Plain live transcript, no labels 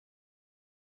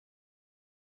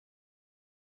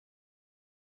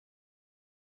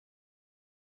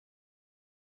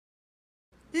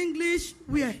English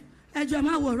wear.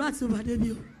 Ejema will rat over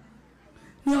the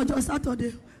no, just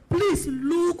Saturday. Please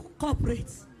look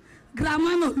corporate.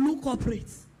 Grammar not look corporate.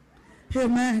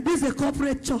 Amen. This is a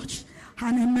corporate church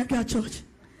and a mega church.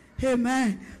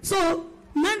 Amen. So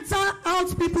mental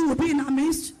health people will be in our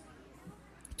midst.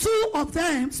 2 of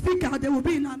them speak out, they will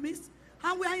be in our midst.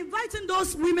 And we are inviting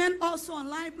those women also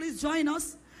online. Please join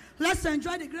us. Let's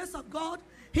enjoy the grace of God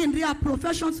in their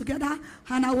profession together.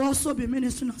 And I will also be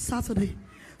ministering on Saturday.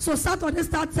 So Saturday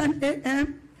starts 10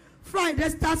 a.m. Friday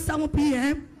starts 7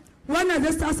 p.m.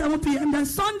 Wednesday starts 7 p.m. Then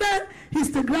Sunday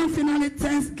is the grand finale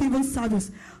Thanksgiving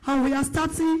service. And we are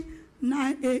starting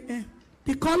 9 a.m.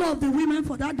 The color of the women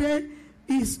for that day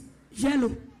is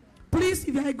yellow. Please,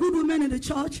 if you are a good woman in the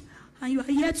church and you are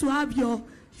here to have your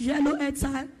yellow hair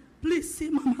tie, please see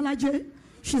Mama Laje.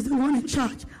 She's the one in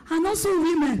charge. And also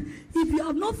women, if you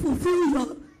have not fulfilled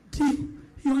your deal,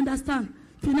 you understand,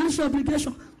 financial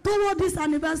obligation, toward this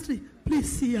anniversary, please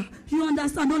see her. You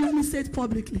understand? Don't let me say it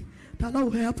publicly. The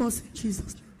Lord will help us in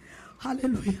Jesus' name.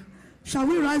 Hallelujah. Shall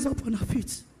we rise up on our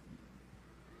feet?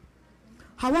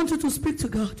 I want you to speak to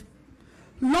God.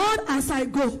 Lord, as I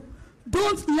go,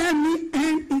 don't let me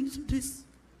end into this.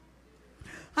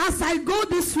 As I go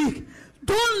this week,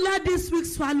 don't let this week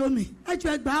swallow me.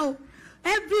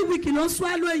 Every week you don't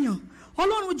swallow you.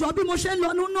 Ọlọ́run jọ̀ọ́ bí mo ṣe ń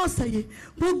lọ nínú ọ̀sẹ̀ yìí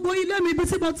gbogbo ilé mi bí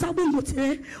tí mo tábùmù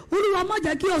tẹ́ Olúwa má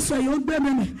jẹ́ kí ọ̀sẹ̀ yìí ó gbé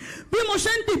mi mì bí mo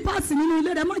ṣe ń dìpáàtì nínú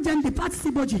ilé rẹ̀ má jẹ́ ń dìpáàtì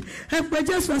síbòjì ẹ pé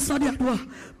Jésù ẹ sọ di àdúrà.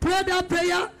 Pray that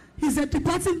prayer is a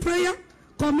departing prayer.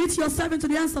 Commit yourself into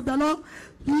the hands of the Lord.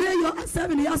 Lay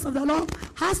yourself in the hands of the Lord.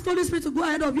 Ask Holy Spirit to go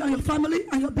ahead of you and your family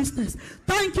and your business.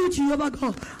 Thank you, Jehovah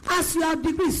God. As you have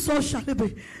decreed, so shall it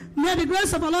be. May the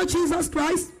grace of our Lord Jesus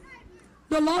Christ,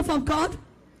 the love of God,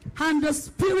 and the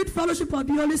spirit fellowship of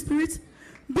the Holy Spirit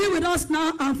be with us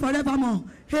now and forevermore.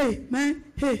 Amen,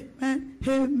 amen,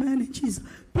 amen in Jesus.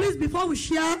 Please, before we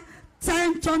share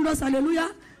 10 thunders,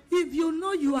 hallelujah, if you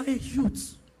know you are a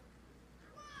youth,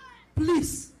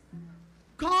 please,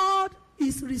 God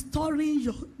is restoring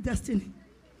your destiny.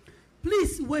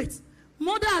 Please wait.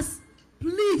 Mothers,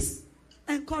 please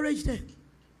encourage them.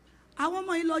 I want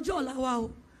my Lord,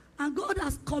 and God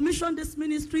has commissioned this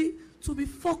ministry to be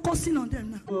focusing on them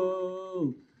now.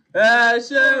 Ẹ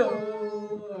ṣé o,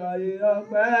 ayé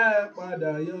ọpẹ́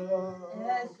padà yọ.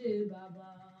 Ẹ ṣé bàbá.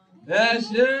 Ẹ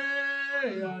ṣé,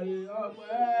 ayé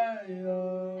ọpẹ́ yọ.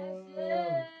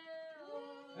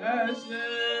 Ẹ ṣé,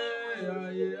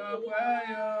 ayé ọpẹ́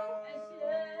yọ.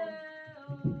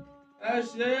 Ẹ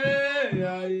ṣé,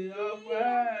 ayé ọpẹ́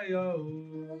yọ.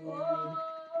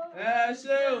 Ẹ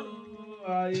ṣé o,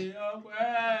 ayé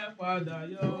ọpẹ́ padà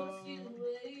yọ.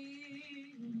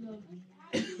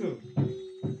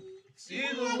 See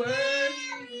the way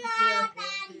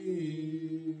you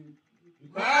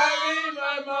carry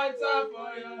my matter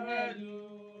for your head,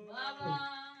 oh.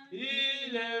 See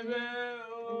the way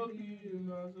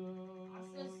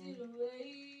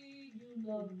you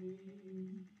love me.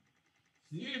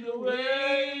 See the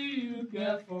way you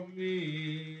care for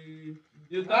me.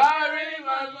 You carry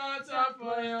my matter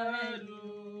for your head, oh.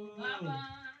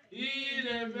 See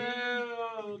the way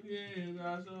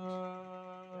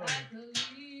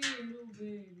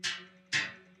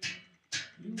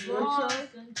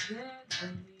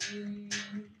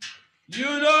you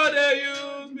know they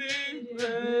use me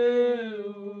well.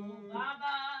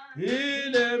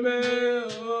 In the mail,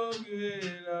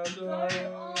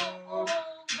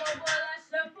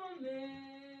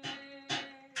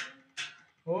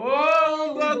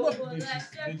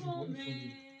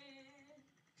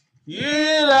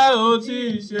 Ìlà ò tí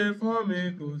ṣe fún mi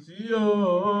kò sí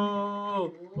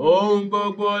o. Ohun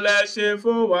gbogbo lẹ ṣe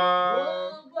fún wa.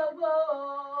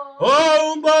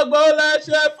 Ohun gbogbo lẹ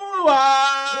ṣe fún wa.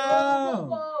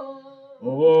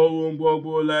 Ohun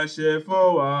gbogbo lẹ ṣe fún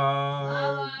wa.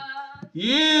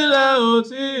 Ìlà ò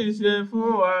tí ṣe fún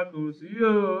wa kò sí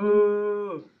o.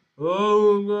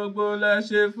 Ohun gbogbo lẹ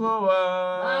ṣe fún wa.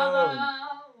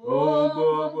 Ohun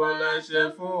gbogbo lẹ ṣe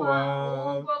fún wa.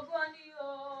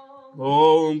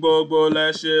 Ohun gbogbo lẹ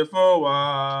ṣe fún wa.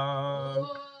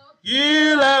 Kí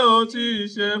lẹ ò tí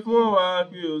ṣe fún wa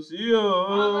kí ò sí o.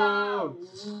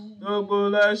 Gbogbo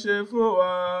lẹ ṣe fún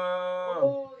wa.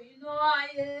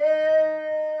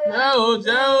 Ẹ ò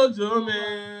jẹ́ òjò mi.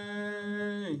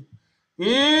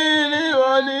 Kí ni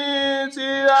wọ́n ní tí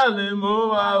a lè mú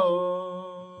wa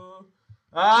o.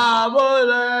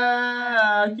 Àbọ̀lẹ̀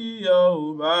àkíyọ̀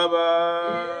ò bàbá.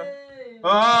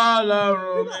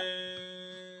 Ọlọ́run mi.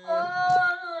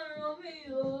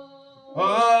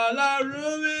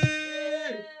 Ọlọ́run mi,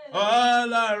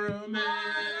 Ọlọ́run mi,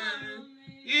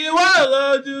 ìwọ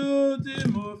lójú tí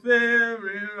mo fẹ́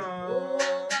ríran,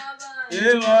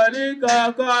 Ìwọ ní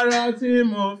kọ́kọ́rọ́ tí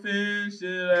mo fi ń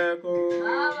ṣílẹ̀kùn.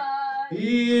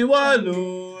 Ìwọ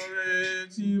lóore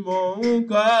tí mo ń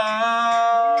kọ́.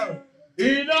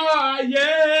 Iná ayé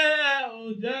ò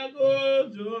jẹ́ kó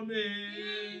jó mi.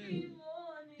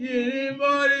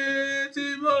 Ìrìnbórí tí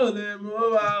mo lè mú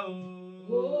wá o.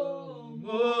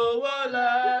 Mo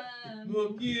wọlé, mo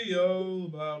kí ọ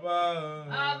bàbá.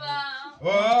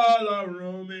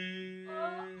 Ọlọ́run mi.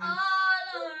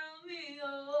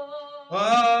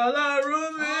 Ọlọ́run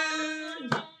mi.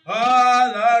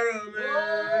 Ọlọ́run mi.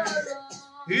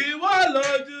 Ìwọ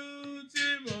lójú tí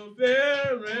mo fi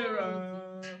ríran.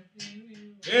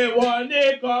 Ìwọ ní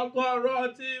kọ́kọ́rọ́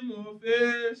tí mo fi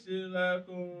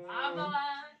ṣílẹ̀kùn.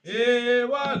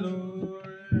 Ìwọ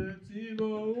lóore tí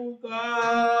mo ń kọ́.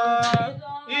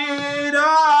 Iná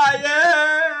ayé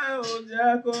ò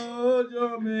jẹ́ kó jó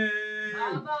mi.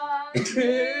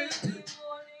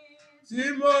 Tí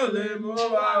mo lè mú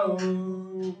wá o.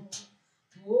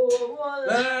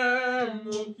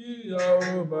 Lẹ́nu kí ọ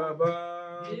bàbá.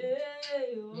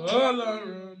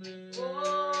 Ọlọ́run mi.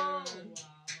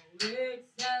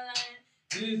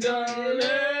 Is your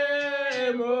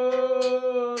name,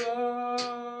 oh Lord.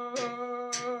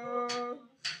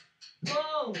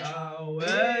 How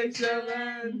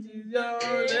excellent is your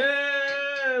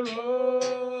name, oh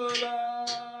Lord.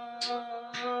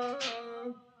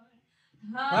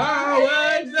 How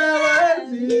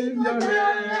excellent is your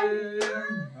name.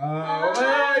 How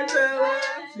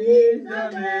excellent is your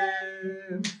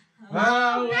name.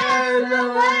 How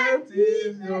excellent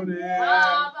is your name.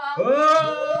 Oh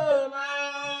Lord.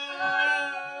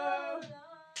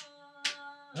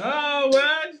 How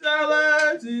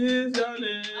excellent is your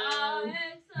name.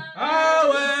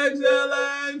 How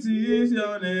excellent is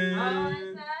your name.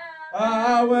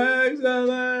 How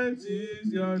excellent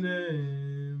is your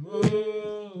name,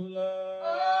 oh Lord.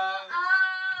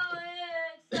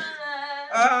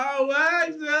 How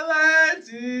excellent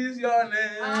is your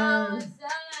name.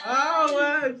 How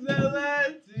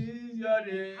excellent is your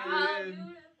name.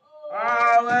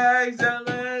 How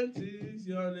excellent is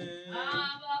your name,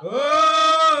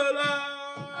 oh Lord.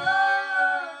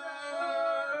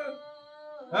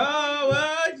 How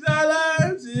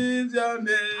excellent is your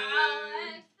name.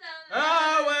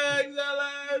 How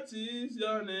excellent is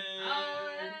your name.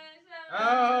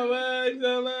 How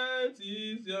excellent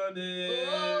is your name,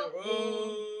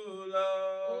 oh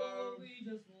Lord.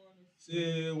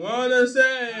 Say, wanna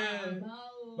say,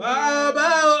 Baba,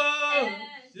 oh,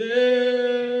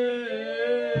 say.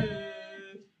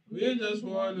 We just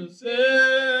wanna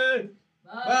say,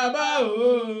 Baba,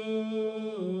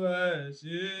 oh, I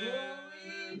say.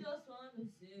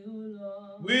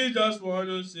 We just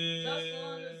wanna say,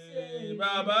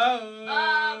 Baba,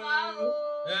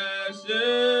 oh, I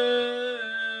say.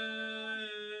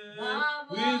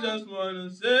 We just wanna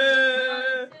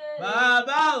say,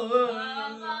 Baba,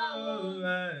 oh, I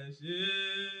say.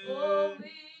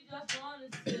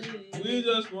 We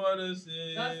just wanna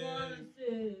say,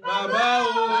 Baba,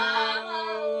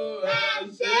 oh, I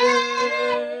say.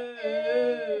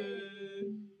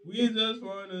 We just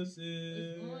wanna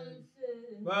say,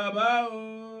 Baba,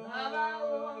 oh,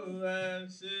 I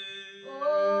say.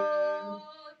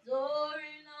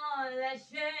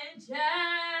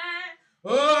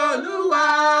 Olúwa.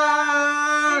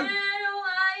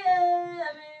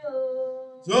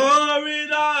 Torí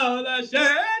náà lẹ ṣe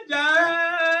ń jẹ́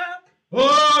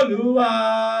Olúwa.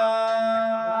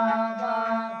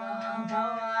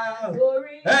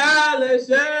 Ẹ lè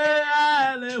ṣe, ẹ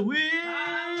lè wí.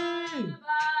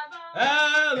 Ẹ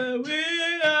lè wí,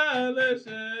 ẹ lè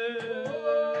ṣe.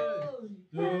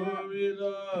 Torí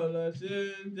náà lẹ ṣe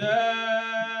ń jẹ́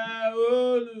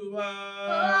Olúwa.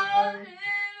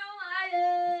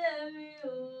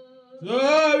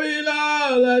 Torí náà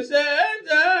lẹ ṣe ń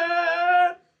jẹ́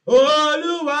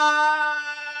Olúwa.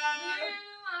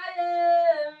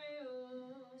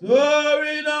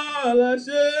 Torí náà lẹ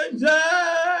ṣe ń jẹ́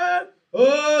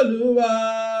Olúwa.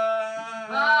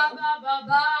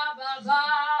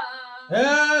 Ẹ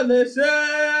lè ṣe,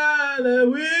 ẹ lè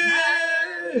wí.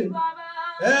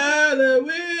 Ẹ lè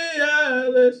wí, ẹ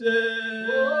lè ṣe.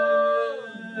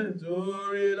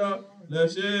 Torí náà lẹ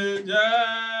ṣe ń jẹ́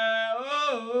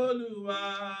Olúwa.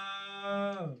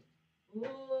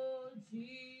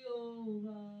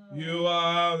 You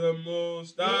are the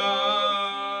Most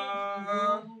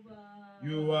High.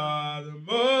 You are the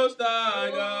Most High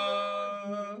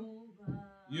God.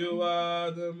 You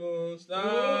are the Most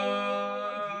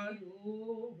High.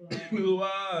 You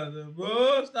are the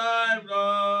Most High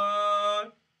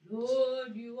God.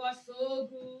 Lord, you are so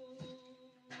good.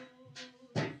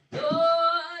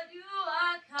 Lord, you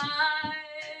are kind.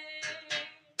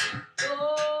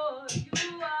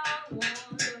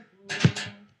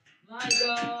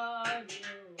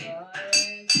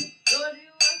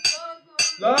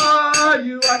 Lord,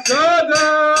 you are so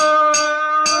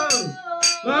good.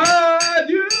 Lord,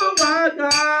 you are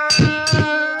kind.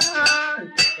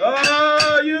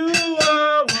 Oh, you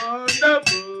are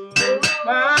wonderful.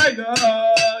 My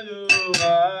God, you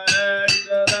are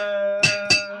excellent.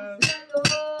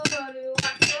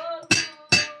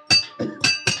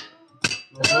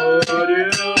 Lord, you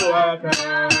are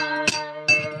kind.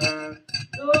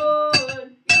 Lord,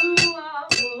 you are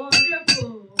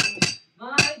wonderful.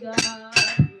 My God,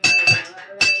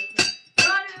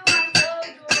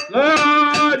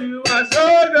 Lord, you are so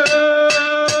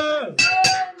good.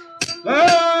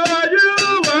 Lord, you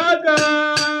are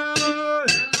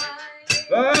good.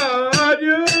 Lord,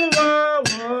 you are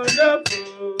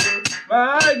wonderful.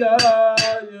 My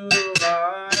God, you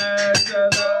are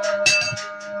excellent.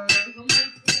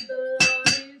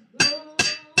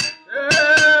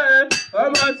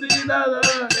 Come and see the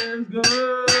Lord is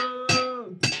good.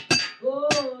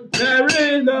 There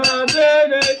is nothing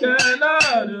they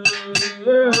cannot do.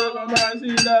 Come and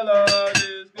see the Lord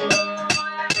is good.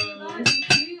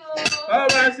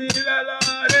 Come and see the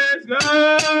Lord is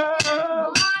good.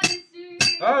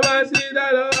 Come and see the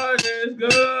Lord is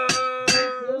good.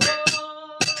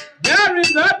 There is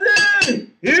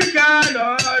nothing He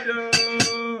cannot do.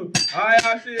 I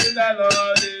have seen the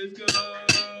Lord is good.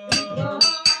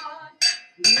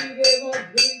 He gave us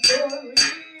victory.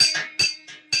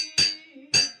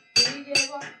 He gave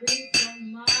us peace of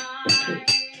mind.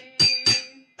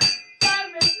 There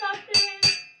is nothing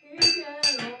He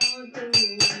cannot do.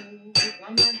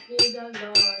 Come and see the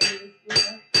Lord is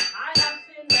good. I have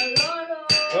seen the Lord.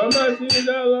 Come and see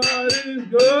the Lord is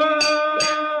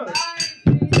good.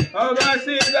 Come and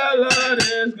see the Lord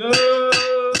is good.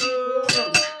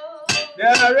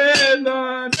 There is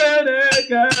nothing they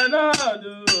cannot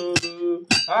do.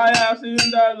 I have seen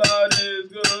the Lord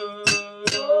is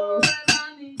good.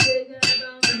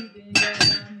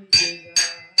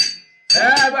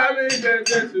 Ever me big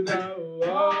to go,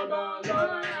 oh my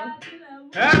Lord.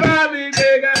 Ever me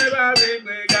big, ever me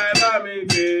big, ever me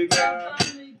big.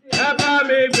 Ever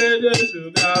me big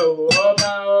to go, oh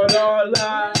my Lord.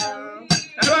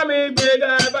 Ever me big,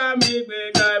 ever me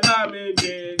big, ever me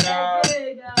big.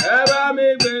 Ever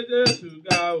me big to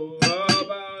go, oh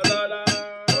my Lord.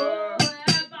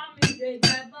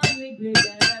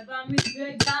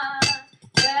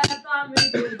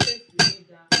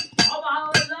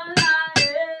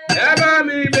 Ever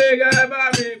me big,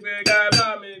 ever me big,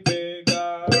 ever me big.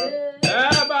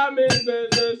 Ever me big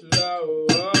to go,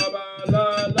 oh my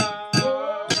Lord.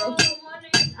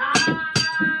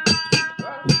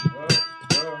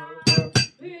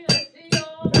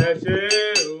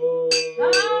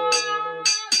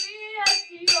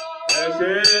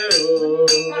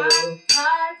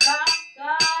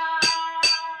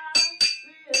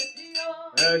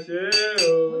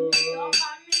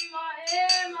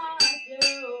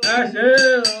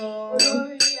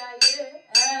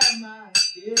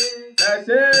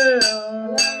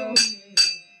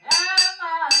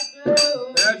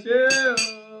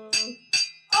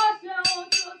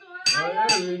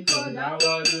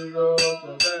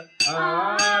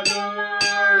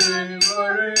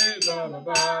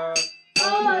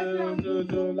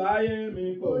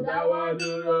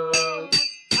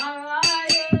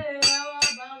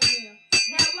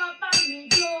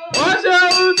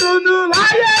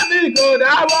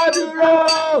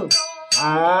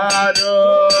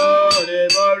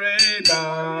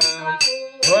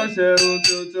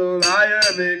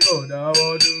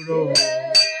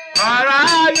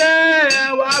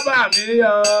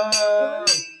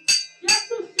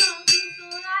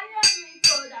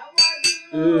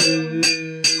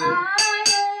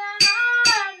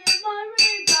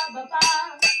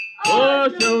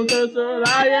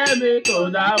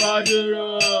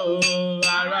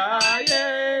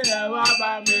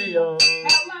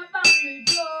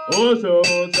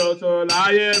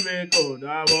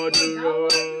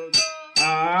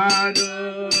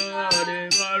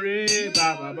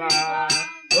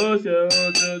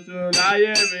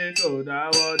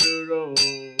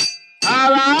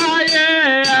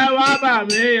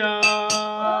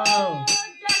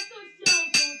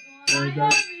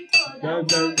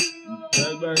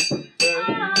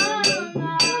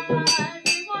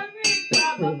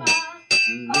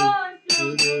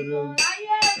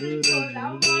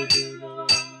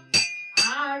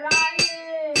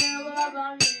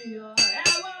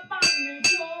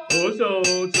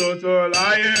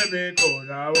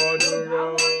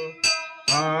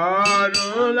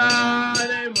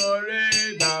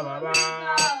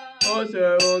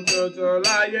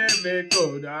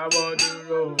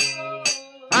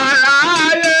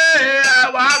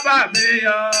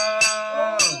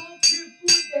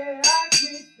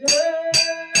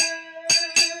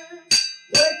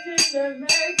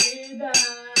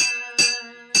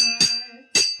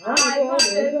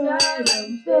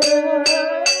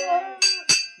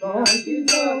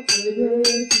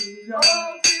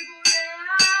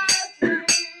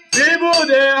 People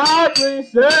they ask me,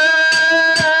 say,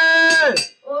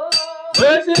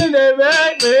 waiting they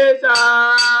make me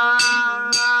shine.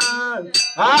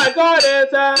 I gotta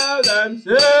tell them,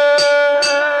 say,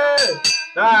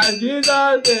 that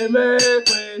Jesus they make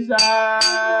me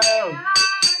shine.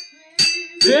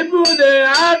 People they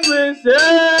ask me, say,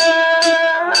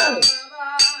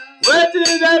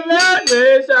 waiting they make me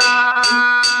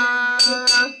shine.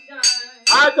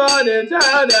 I gotta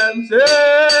tell them, say,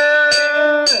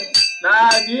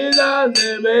 now Jesus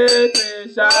they make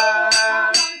me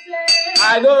shine.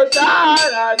 I go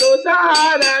shine, I go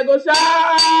shine, I go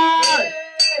shine.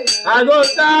 I go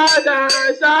shine, shine,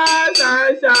 shine,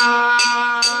 shine,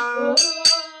 shine.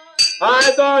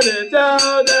 I gotta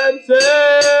tell them,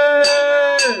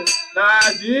 say,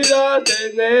 now Jesus they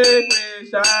make me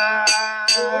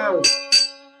shine.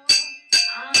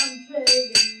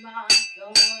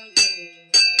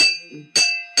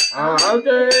 I'm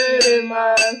trading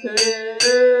my sin.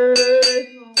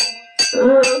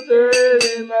 I'm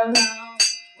trading my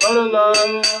for the love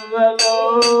of the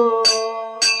Lord.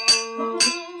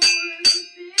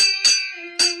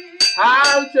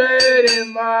 I'm trading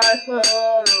my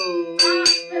sorrow.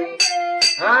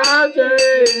 I'm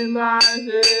trading my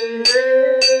sin.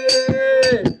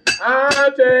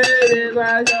 I'm trading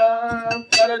my joy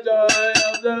for the joy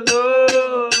of the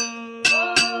Lord.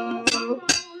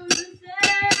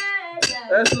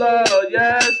 Yes, Lord,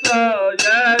 yes, Lord,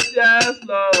 yes, yes,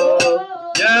 Lord.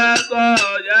 Yes,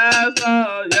 Lord, yes,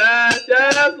 Lord, yes,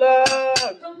 yes,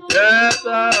 Lord. Yes,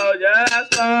 Lord, yes,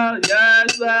 Lord,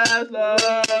 yes, yes,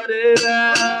 Lord,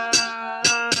 amen.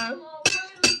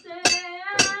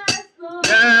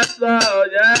 Yes, Lord,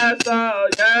 yes,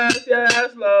 Lord, yes,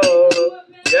 yes, Lord.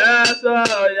 Yes,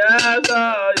 Lord, yes,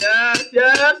 Lord, yes,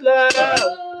 yes, Lord.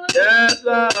 Yes,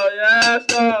 Lord, yes,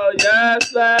 Lord,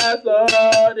 yes, yes,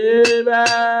 Lord,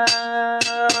 amen.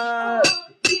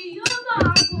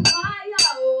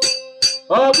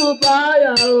 Occupy,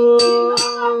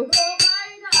 oh,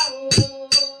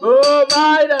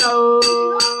 provide,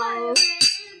 oh,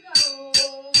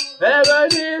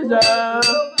 Ebenezer,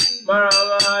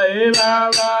 Marama,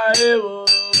 Mama, Ewo,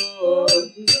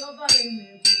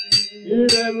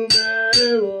 Irebume,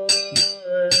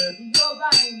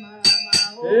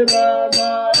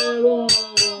 Mama, Ewo,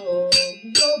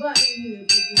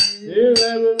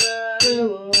 Irebume,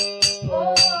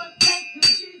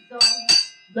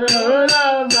 the Lord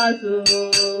of my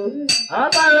soul,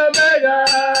 Alpha and Omega,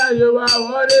 you are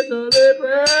worthy to be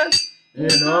praised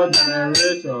in all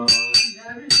generations.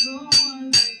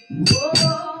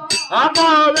 Alpha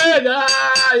and Omega,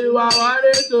 you are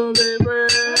worthy to be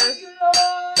praised.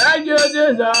 Thank you,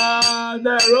 Jesus,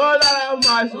 the ruler of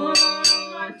my soul.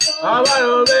 Alpha and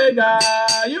Omega,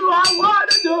 you are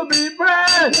worthy to be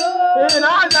praised in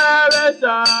all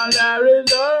generations. There is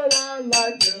no one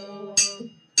like you.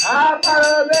 Alpha and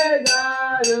Omega,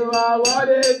 you are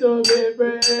worthy to be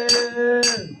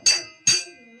praised.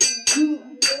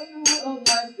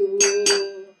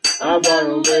 Alpha and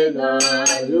Omega,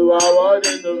 you are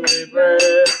worthy to be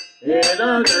praised. In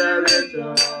all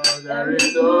generations, there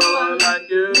is no one like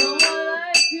you.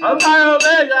 Alpha and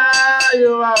Omega,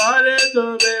 you are worthy to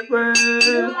be praised.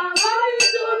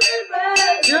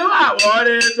 You are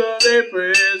worthy to be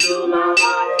praised, O Lord.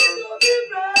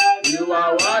 You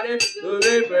are worthy to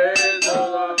be praised, O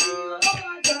Lord.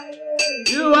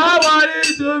 You are worthy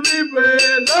to be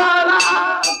praised, O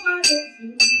Lord.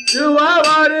 You are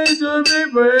worthy to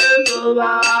be praised, O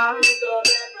Lord.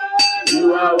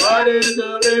 You are worthy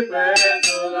to be praised,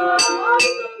 O Lord.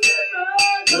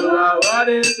 You are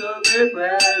worthy to be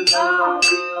praised, O Lord.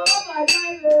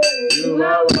 You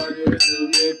are worthy to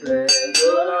be praised, O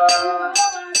Lord.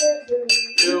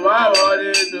 You are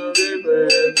worthy to be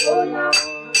praised, O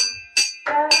Lord.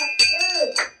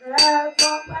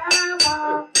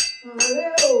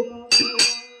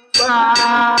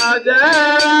 Bàjẹ́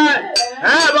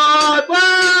ẹ̀bọ̀ pé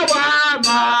wà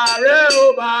máa rí o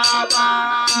bàbá.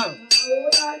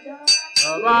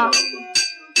 Bàbá.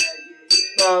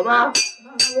 Bàbá.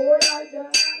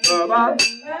 Bàbá.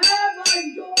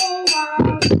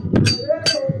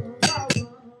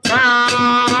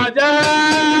 Bàjẹ́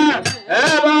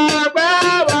ẹ̀bọ̀ pé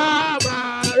wà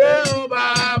máa rí o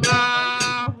bàbá.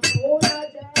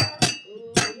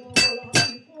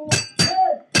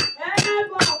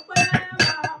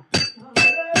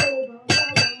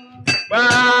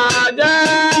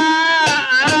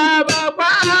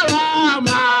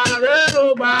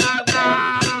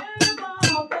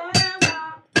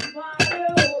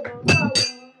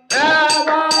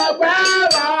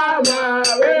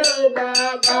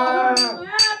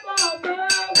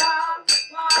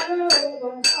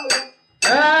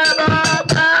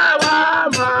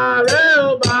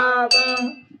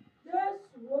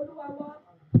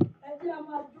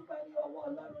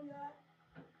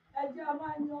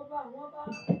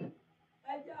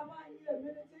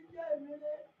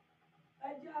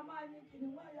 máa yin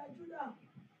kìnìún ẹ̀yà Júdà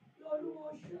bí Olúwa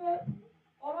ṣe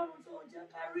Ọlọ́run tó jẹ́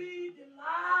ká rí the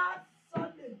last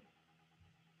Sunday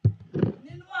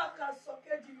nínú àkàsọ̀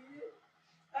kejì yìí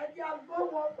ẹ jẹ́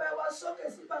agbóhùn ọpẹ́ wa sókè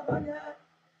sí bàbá yẹn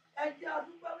ẹ jẹ́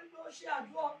àdúgbò wípé ó ṣe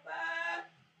àdúrà ọpẹ́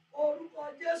orúkọ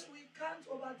Jésù. We can't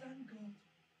overturn God.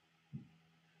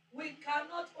 We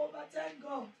cannot overturn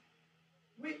God.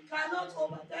 We cannot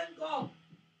overturn God.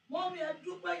 Mọ́mí ẹ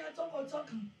dúpẹ́ yẹn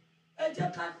tọkàntọkàn. Ẹ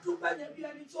jẹ́ ká dúpẹ́ yẹn bí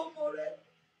ẹni tó mọ̀re.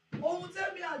 Ohun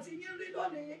tẹ́mi àti yín rí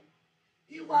lónìí,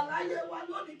 ìwà láyé wa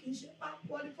lónìí kì í ṣe pa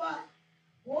qualify.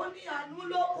 Ó ní àánú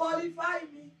ló qualify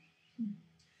mi.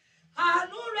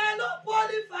 Àánú rẹ ló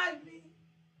qualify mi.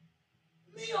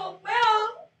 Mi ò pé o,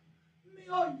 mi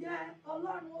ò yẹ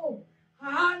Ọlọ́run o.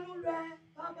 Àánú rẹ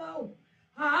bàbá o.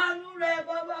 Àánú rẹ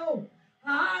bàbá o.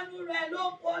 Àánú rẹ ló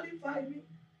qualify mi.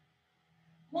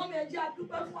 Mọ́mí ẹ jẹ́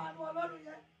àdúpẹ́ fún àánú Ọlọ́run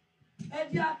yẹn. Ẹ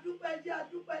jẹ́ àdúpẹ́, ẹ jẹ́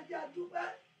àdúpẹ́, ẹ jẹ́ àdúpẹ́.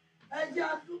 Ẹ jẹ́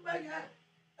àdúpẹ́ yẹn.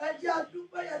 Ẹ jẹ́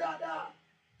àdúpẹ́ yẹn dáadáa.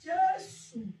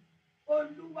 Jésù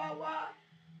Olúwa wa.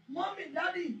 Mọ́mí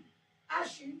dádì, a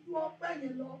ṣì ń dú ọpẹ́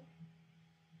yẹn lọ.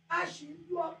 A ṣì ń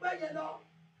dú ọpẹ́ yẹn lọ.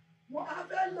 Mo á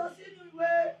fẹ́ lọ sínú ìwé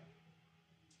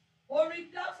orin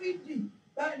Dáfídì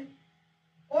bẹ́ẹ̀ni.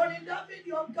 Orin Dáfídì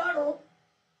ọgọ́rùn-ún.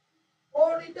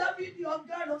 Orin Dáfídì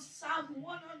ọgọ́rùn-ún Psalm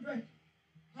 100.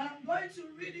 And I'm going to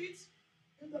read it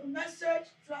in the Message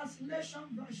Translation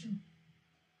Version.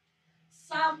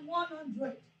 Psalm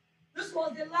 100. This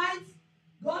was the light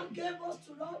God gave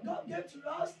to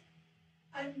us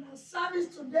in our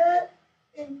service today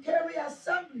in Kerry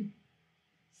Assembly.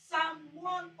 Psalm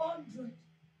 100.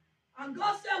 And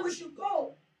God said we should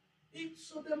go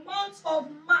into the month of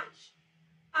March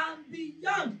and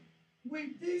beyond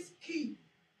with this key,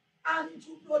 and it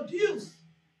will produce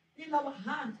in our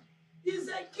hand. It's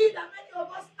a key that many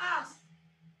of us ask,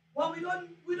 but we don't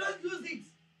use it.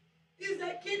 It's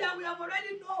a key that we have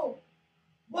already know,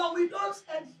 but we don't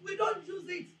use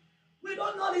it. We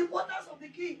don't know the importance of the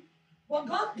key. But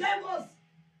God gave us,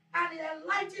 and He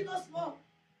enlightened us more.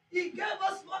 He gave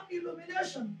us more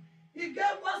illumination. He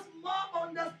gave us more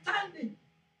understanding.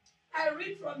 I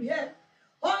read from here.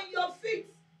 On your feet,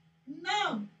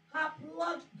 now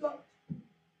applaud God.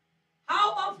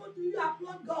 How often do you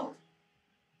applaud God?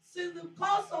 Since the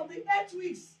course of the 8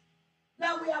 weeks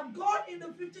that we have gone in the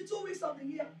 52 weeks of the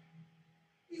year.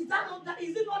 Is it not that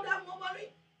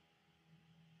murmuring?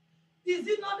 Is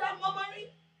it not that murmuring?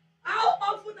 How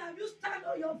often have you stand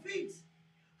on your feet?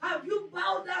 Have you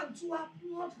bowed down to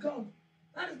applaud God?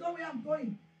 That is not where I'm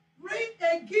going. Bring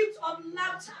a gift of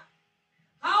laughter.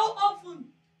 How often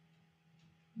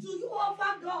do you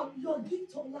offer God your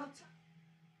gift of laughter?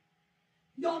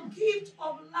 Your gift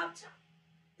of laughter.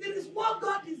 It is what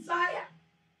God desires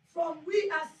from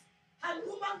we as a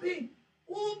human being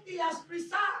whom He has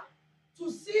preserved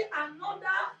to see another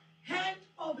end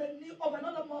of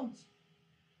another month.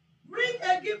 Bring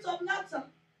a gift of laughter.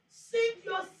 Sing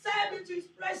yourself into His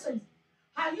presence.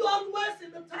 Are you always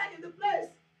in the place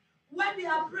when they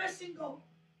are praising God?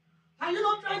 Are you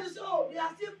not trying to say, oh, they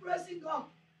are still praising God?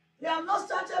 They have not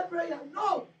started prayer.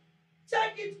 No.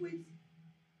 Take it with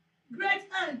great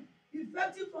hand,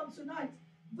 effective from tonight.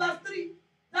 Verse 3.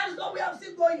 That is what we are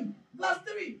still going. Verse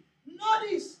 3.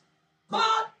 Notice,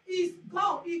 God is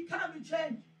God. He can be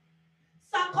changed.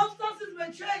 Circumstances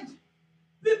may change.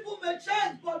 People may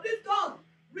change. But this God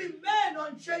remain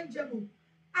unchangeable.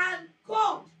 And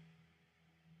God,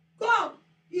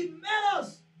 He made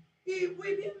us. We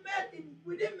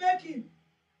didn't make Him.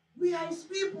 We are His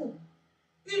people.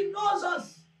 He knows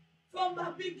us from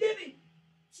the beginning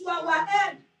to our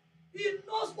end. He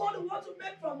knows what He wants to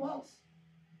make from us.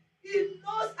 He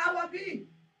knows our being.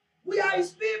 We are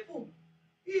His people.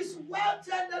 His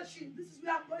well-tended sheep. This is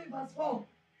where I'm going, verse 4.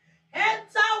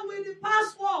 Enter with the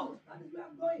password. That is where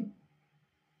I'm going.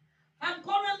 I'm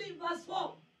currently in verse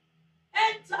 4.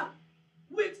 Enter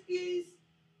with the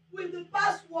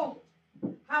password.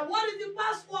 And what is the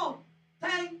password?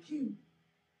 Thank you.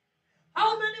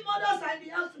 How many mothers are in the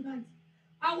house tonight?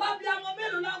 Àwa bí ọmọ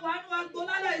mélòó la wà nínú agbo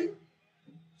lálẹ́ yìí?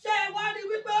 Ṣé ẹ wá rí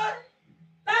wípé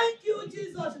thank you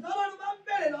Jesus lọ́wọ́lọ́wọ́ máa ń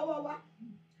bèrè lọ́wọ́ wa?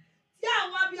 Tí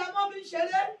àwọn abiyamọ fi ń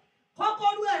ṣeré,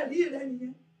 kọ́kọ́rọ́ ẹ̀rí rẹ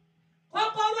nìyẹn.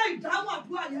 Kọ́kọ́rọ́ ìdáhùn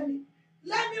àdúrà yẹn ni.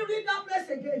 Let me read that place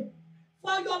again.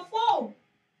 For your phone,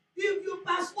 if you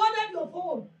passworded your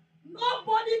phone,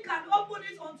 nobody can open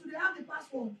it until they have the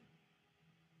password.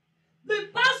 The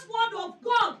password of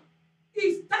God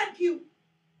is thank you.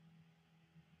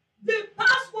 The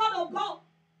password of God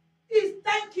is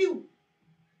thank you.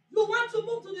 You want to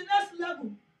move to the next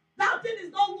level. That thing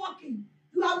is not working.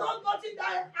 You have not gotten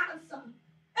that answer.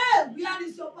 Hey, where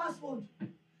is your password?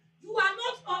 You are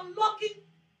not unlocking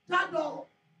that door.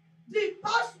 The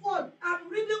password, I'm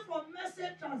reading from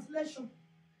Message Translation.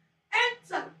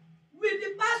 Enter with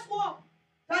the password.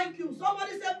 Thank you.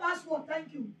 Somebody say password.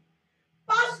 Thank you.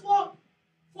 Password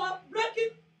for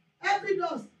breaking every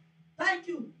door. Thank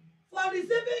you. For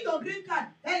receiving your green card.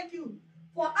 Thank you.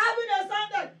 For having a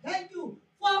standard. Thank you.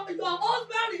 For your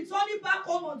husband returning back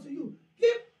home unto you.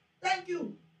 Thank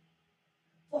you.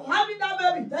 For having that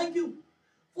baby. Thank you.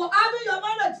 For having your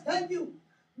marriage. Thank you.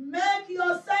 Make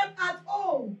yourself at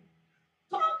home.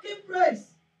 Talk in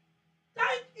praise.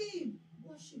 Thank him.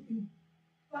 Worship him.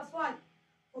 Verse 5.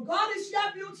 For God is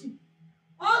sheer beauty,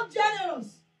 all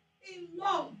generous, in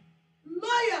love,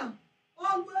 loyal,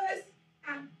 always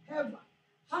and ever.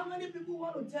 How many people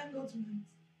want to thank God tonight?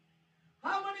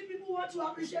 How many people want to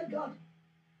appreciate God?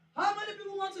 How many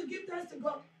people want to give thanks to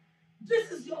God?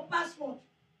 This is your password.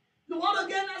 You want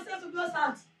to gain access to God's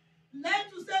heart. Learn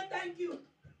to say thank you.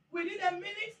 Within a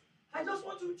minute, I just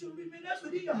want you to ruminate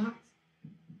within your heart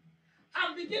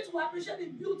and begin to appreciate the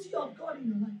beauty of God in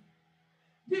your life.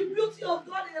 The beauty of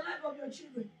God in the life of your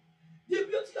children. The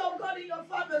beauty of God in your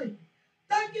family.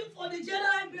 Thank Him for the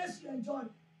general grace you enjoy.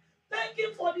 Thank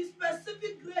Him for the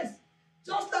specific grace.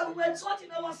 Just like we were taught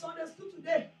in our Sunday school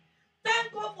today.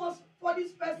 Thank God for the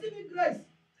specific grace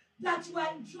that you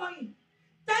are enjoying.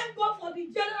 Thank God for the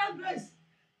general grace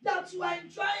that you are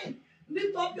enjoying.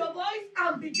 Lift up your voice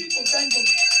and begin to thank God.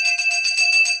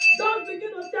 Just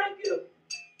begin to thank you.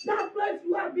 That place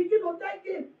you are, begin to thank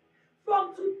Him.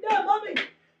 From today, mommy,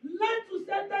 learn to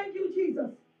say thank you, Jesus.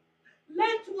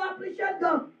 Learn to appreciate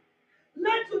God.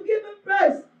 Learn to give Him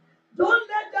praise. Don't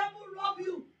let them rob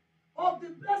you of the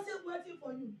blessing waiting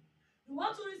for you. You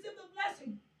want to receive the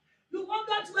blessing. You want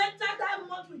God to enter that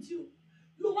month with you.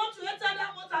 You want to enter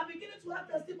that month and begin to have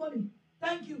testimony.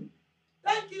 Thank you.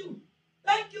 Thank you.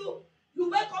 Thank you. You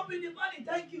wake up in the morning.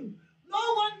 Thank you. No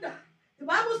wonder. The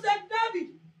Bible said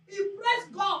David, he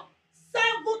praised God 7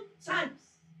 times.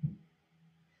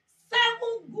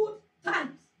 7 good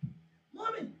times.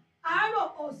 Mommy,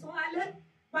 àárọ̀ ọ̀sán alẹ́,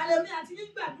 Màlẹ́mí àti yín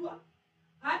gbàdúrà.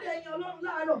 Adé ẹ̀yin Ọlọ́run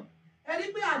láàárọ̀.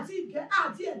 Ẹni pé àti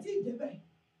ẹ̀ tí ìdébẹ̀.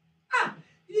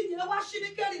 Ìyẹn wá sí ní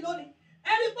kẹ́rì lónìí.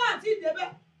 Ẹni pé àti ìdébẹ̀.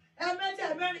 Ẹ̀mẹ́ta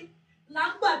ẹ̀mẹ́rin là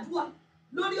ń gbàdúrà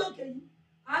lórí òkè yìí.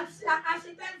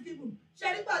 Àṣẹ Thanksgiving. Ṣé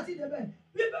ẹni pé àti ìdébẹ̀?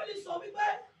 Bíbélì sọ wípé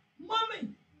mọ́mì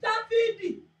Dáfídì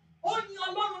ó yin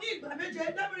Ọlọ́run ní ìgbà méje.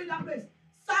 Let me read that place.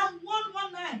 Psalm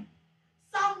 119.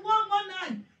 Psalm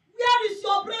 119. Where is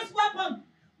your breast weapon?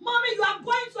 Mommy, you are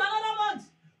going to another month.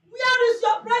 Where is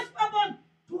your breast weapon?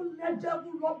 Don't let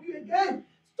devil rob you again.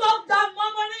 Stop that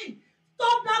murmuring.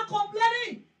 Stop that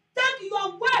complaining. Take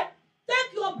your way.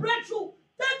 Take your breakthrough.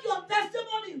 Take your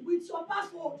testimony with your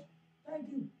password. Thank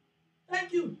you.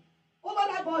 Thank you. Over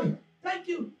that boy. Thank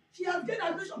you. She has gained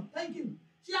admission. Thank you.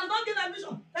 She has not gained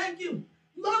admission. Thank you.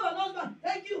 You have an husband.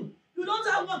 Thank you. You don't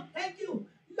have one. Thank you.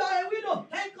 You are a widow.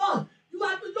 Thank God. You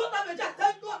don't have a child.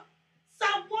 Thank God.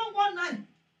 Psalm 119,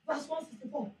 verse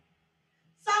 164.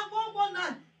 Psalm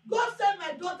 119. God said,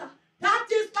 my daughter, that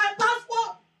is my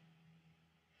password.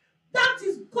 That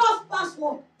is God's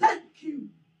password. Thank you.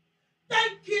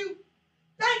 Thank you.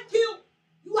 Thank you.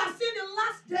 You are seeing the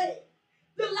last day,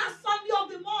 the last Sunday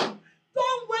of the month.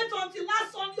 Don't wait until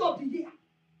last Sunday of the year.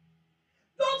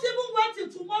 Don't even wait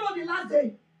till tomorrow, the last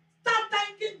day. Start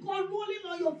thanking God, rolling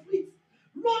on your feet,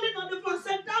 rolling on the floor.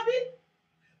 Say, Daddy,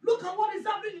 look at what is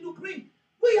happening in Ukraine.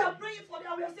 We are praying for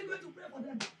them. We are still going to pray for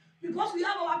them. Because we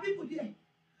have our people there.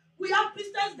 We have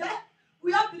Christians there.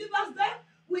 We have believers there.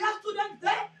 We have students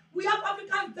there. We have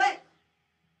Africans there.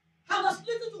 I was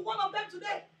listening to one of them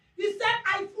today. He said,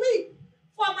 I flee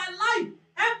for my life.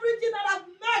 Everything that I've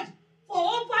made for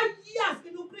over years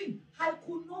in Ukraine, I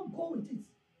could not go with it.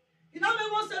 You know, my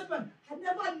one statement, I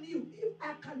never knew if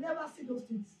I can never see those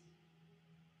things.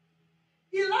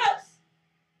 He lives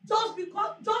just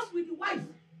with the wife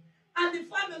and the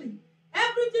family.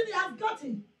 Everything he has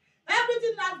gotten,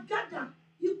 everything he has gathered,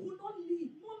 he could not leave.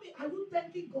 Mommy, are you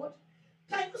thanking God?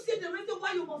 Can you see the reason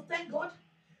why you must thank God?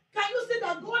 Can you see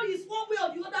that God is one way or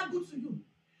the other good to you?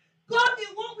 God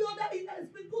in one way or the other has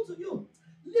been good to you.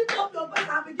 Lift up your voice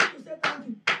and begin to say thank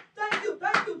you. Thank you,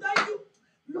 thank you, thank you.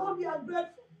 Lord, we are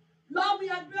grateful. Lord, we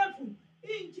are grateful.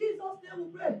 In Jesus'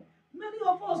 name we pray. Many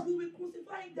of us will be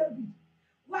crucifying David.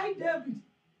 Why David?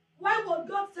 Why was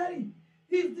God saying,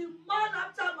 he's the man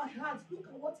after my heart? Look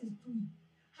at what he's doing.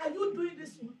 Are you doing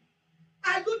this one?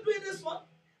 Are you doing this one?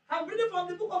 I'm reading from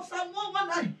the book of Psalm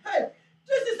 119. Hey,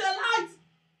 this is a light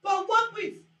to work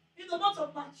with in the month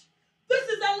of March. This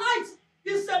is a light.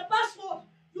 It's a password.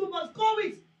 You must go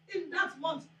with in that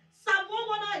month. Psalm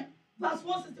 119, verse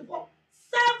 164.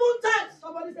 7 times.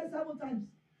 Somebody say 7 times.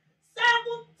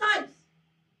 7 times.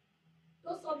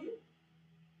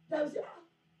 They will say,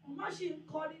 Mama, she ń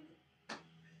kọrin ni.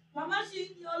 Mama, she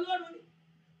ń yin Ọlọ́run ni.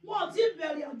 Wọ́n ti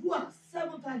bẹ̀rẹ̀ àdúrà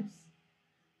 7 times.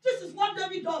 This is what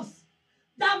David does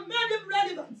that made him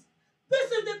relevant.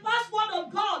 This is the password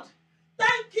of God.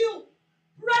 Thank you.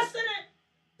 Praising him.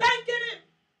 Thanking him.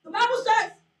 The Bible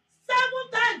says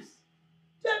 7 times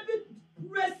David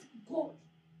praised God.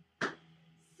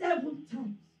 7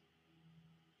 times.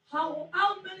 How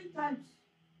many times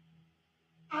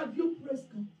have you praised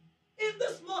God? In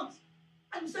this month,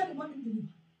 and you said the money delivered.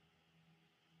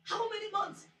 How many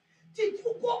months did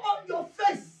you go on your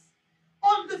face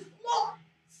on the floor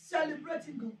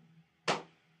celebrating God?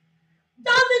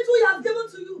 That little he has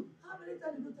given to you, how many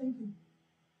times did you thank him?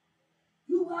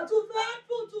 You are too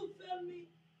faithful to fail me.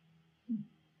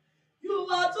 You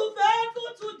are too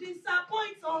faithful to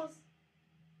disappoint us.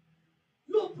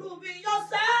 You're proving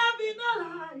yourself in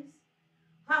our lives,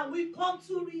 and we come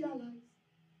to realize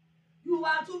you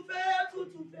are too faithful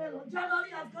to fail us.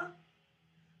 January has gone.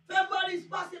 February is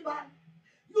passing by.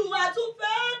 You are too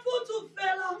faithful to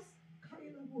fail us.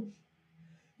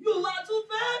 You are too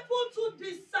faithful to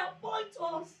disappoint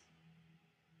us.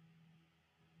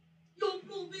 You're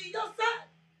proving yourself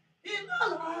in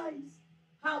our lives,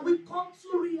 and we come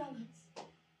to realize.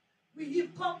 We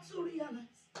have come to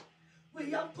realize.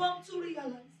 We have come to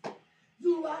realize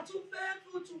you are too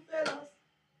faithful to fail us.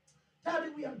 Daddy,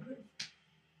 we are grateful.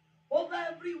 Over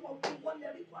everyone, we want the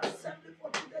required assembly for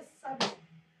today's service.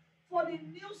 For the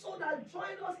new soul that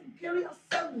joined us in Carry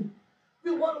Assembly,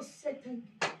 we want to say thank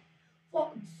you. For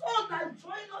souls that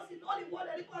joined us in Holy Word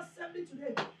Required Assembly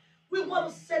today, we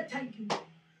want to say thank you.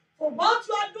 For what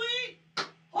you are doing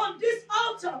on this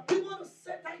altar, we want to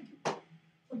say thank you.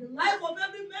 For the life of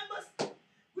every member,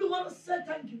 we want to say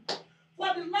thank you.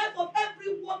 For the life of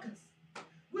every worker,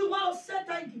 we want to say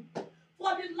thank you.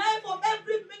 For the life of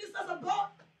every minister of God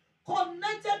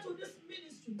connected to this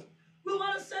ministry, we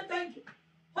want to say thank you.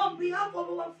 On behalf of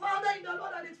our Father in the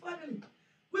Lord and His family,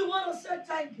 we want to say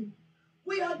thank you.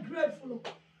 We are grateful, Lord.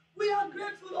 We are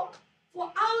grateful, Lord,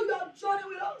 for how you have journeyed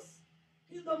with us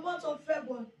in the month of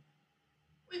February.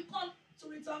 We come to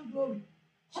return glory,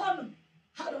 honor,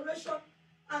 adoration,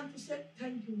 and to say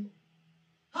thank you, Lord.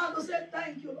 And to say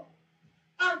thank you, Lord.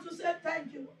 And to say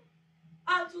thank you, Lord.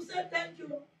 And to say thank you,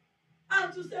 Lord.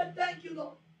 And to say thank you,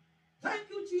 Lord. Thank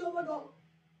you, Jehovah God.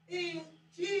 In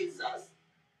Jesus'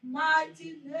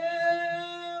 mighty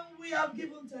name, we have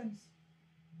given thanks.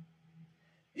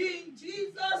 In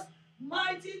Jesus'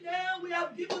 mighty name, we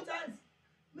have given thanks.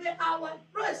 May our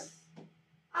praise,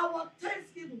 our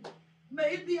thanksgiving,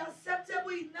 may it be acceptable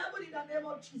in heaven in the name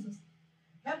of Jesus.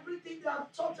 Everything you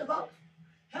have talked about,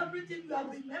 everything you have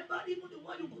remembered, even the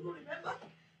one you couldn't remember,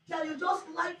 can you just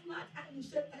lie flat and you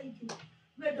say thank you.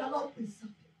 May the Lord preserve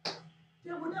you.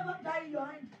 They will never die in your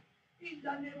hand in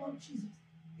the name of Jesus.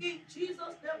 In Jesus'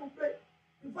 name we pray.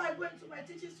 Before I go into my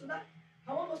teachings tonight,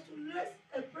 I want us to raise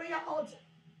a prayer altar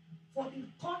for the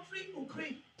country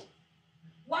Ukraine.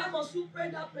 Why must you pray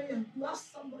that prayer? You have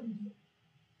somebody there.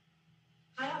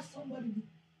 I have somebody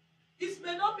there. It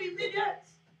may not be immediate.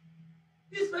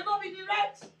 This may not be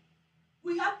direct.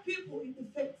 We have people in the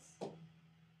faith.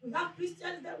 We have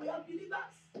Christians there. We have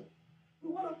believers.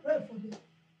 We want to pray for them.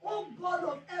 Oh God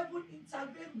of heaven,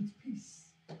 intervene with peace.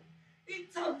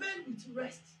 Intervene with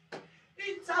rest.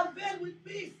 Intervene with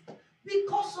peace.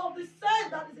 Because of the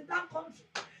sin that is in that country.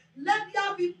 Let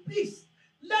there be peace.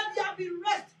 Let there be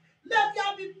rest. Let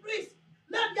there be peace.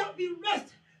 Let there be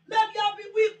rest. Let there be,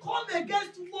 we come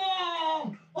against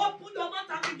war. Open your mouth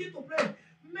and begin to pray.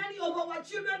 Many of our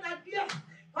children are there.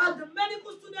 As the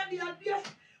medical students, they are there.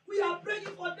 We are praying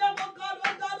for them. Oh God,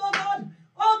 oh God, oh God.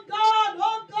 Oh God,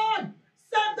 oh God.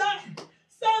 Save them.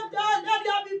 Save them. Let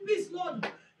there be peace, Lord.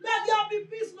 Let there be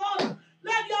peace, Lord.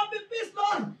 Let there be peace,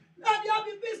 Lord. Let there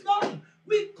be peace, Lord.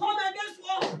 We come against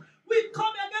war. We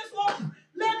come against war.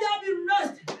 Let there be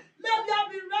rest. Let there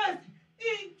be rest.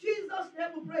 In Jesus' name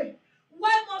we pray.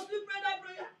 Why must we pray that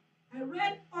prayer? I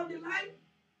read on the line,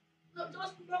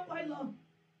 not quite long,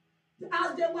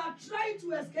 as they were trying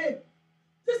to escape.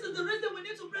 This is the reason we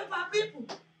need to pray for our people.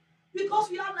 Because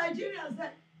we have Nigerians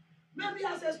there. Maybe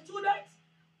as a student,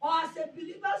 or as a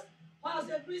believer, or as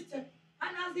a Christian.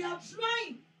 And as they are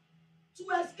trying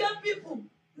to escape people,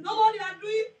 you know what they are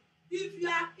doing? If you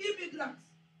are immigrants,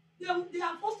 they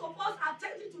are first of all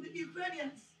attending to the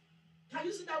Ukrainians. Can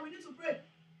you see that we need to pray?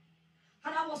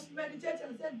 And I was meditating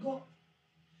and said, God,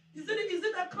 is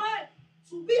it a crime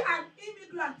to be an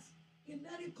immigrant in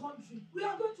any country? We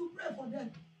are going to pray for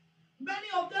them. Many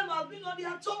of them have been on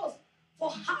their toes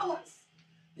for hours.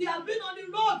 They have been on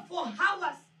the road for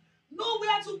hours.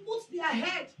 Nowhere to put their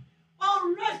head.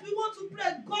 On rest, we want to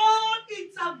pray. God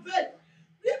intervene.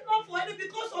 not for any,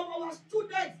 because of our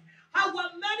students, our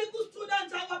medical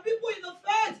students, our people in the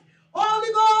faith.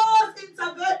 Holy Ghost,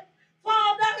 intervene.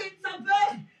 Father,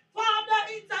 intervene. Father,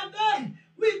 intervene.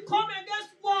 We come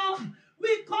against war.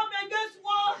 We come against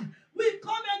war. We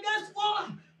come against war.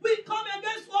 We come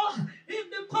against war. In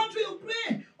the country you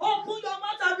pray, open your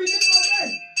mouth and begin to pray.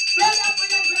 Pray that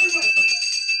prayer very well.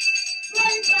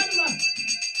 Pray very well.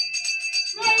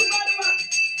 Pray very well.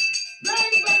 Pray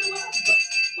very well.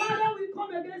 Father, we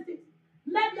come against it.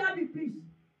 Let there be peace.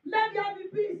 Let there be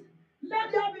peace.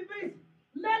 Let there be peace.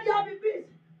 Let there be peace.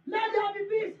 Let there be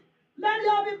peace. Let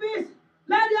there be peace.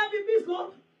 Let there be peace,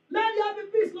 Lord. Let there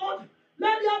be peace, Lord.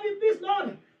 Let there be peace,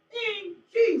 Lord. In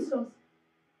Jesus'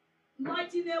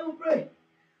 mighty name we pray.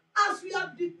 As we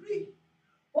have decreed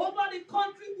over the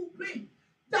country, we pray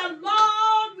that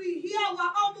Lord will hear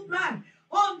our humble cry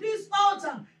on this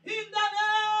altar in the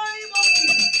name of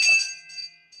Jesus.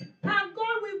 And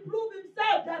God will prove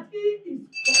himself that he is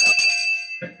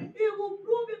God. He will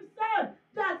prove himself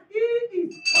that he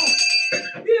is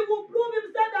God. He will prove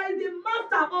himself that he is the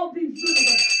master of this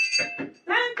universe.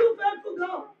 Thank you, faithful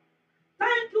God.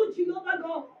 Thank you, Jehovah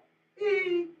God.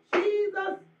 In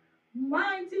Jesus'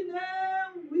 mighty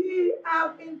name we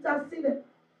have interceded.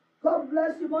 God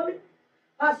bless you, mommy.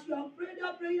 As you have prayed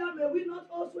that prayer, may we not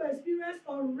also experience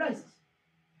unrest.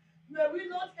 May we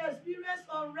not experience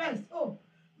unrest. Oh,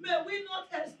 may we not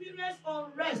experience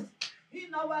unrest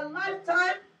in our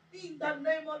lifetime in the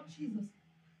name of Jesus.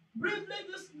 Briefly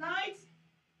this night,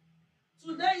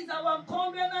 today is our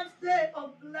covenant day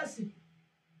of blessing.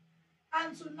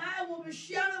 And tonight we'll be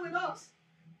sharing with us,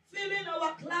 filling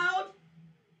our cloud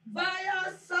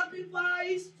via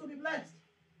sacrifice to be blessed.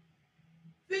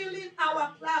 Filling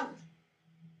our cloud.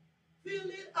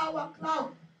 Filling our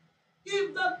cloud.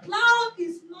 If the cloud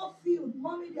is not filled,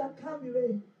 mommy, there can't be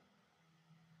rain.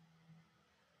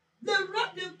 The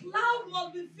cloud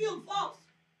must be filled first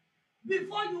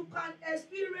before you can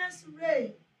experience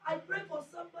rain. I pray for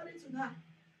somebody tonight.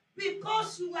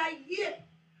 Because you are here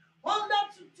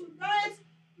under tonight's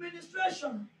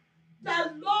ministration,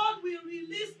 that Lord will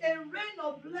release a rain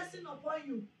of blessing upon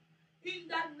you in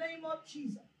the name of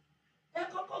Jesus. Ẹ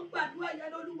kọ́kọ́ gbàdúrà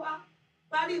yẹn lÓlúwa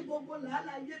parí gbogbo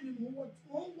làálàá ayé mi mò ń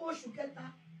wo oṣù kẹta.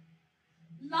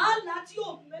 Làálàá tí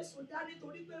ò mẹ́sàn-án dá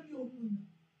nítorí pé mi ò mọ̀nà.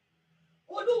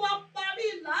 Olúwa parí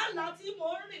làálàá tí mò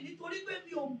ń rìn nítorí pé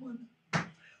mi ò mọ̀nà.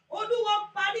 Olúwa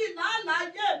parí làálàá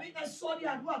ayé mi, ẹ sọ ní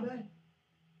àdúrà bẹ́ẹ̀.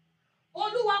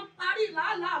 Olúwa parí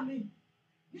làálàá mi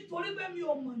nítorí pé mi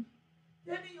ò mọ̀nà.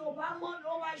 Tẹ́ni yóò bá mọ̀nà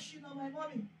ó máa ṣìnà my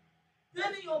mommy.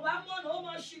 Tẹ́ni yóò bá mọ̀nà ó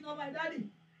máa ṣìnà my daddy.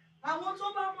 Àwọn tó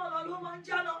bá mọ̀nà ló máa ń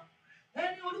jáná.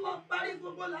 Ẹni Olúwa parí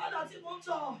gbogbo làálàá tí mo ń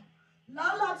tọ̀.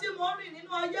 Làálàá tí mo ń rìn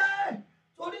nínú ayé.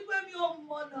 Torí pé mi ò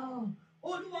mọ̀nà.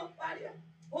 Olúwa parí ẹ̀.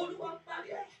 Olúwa parí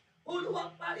ẹ̀. Olúwa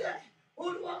parí ẹ̀.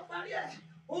 Olúwa parí ẹ̀.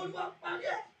 Olúwa parí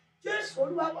ẹ̀. Jésù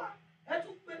Olúwa wá. Ẹ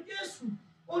tún pe Jésù.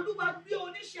 Olúwa gbé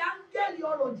oníṣẹ́ áńgẹ́lì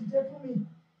ọrọ̀ dìde fún mi.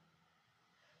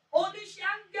 Oníṣẹ́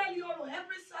áńgẹ́lì ọrọ̀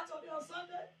every Saturday or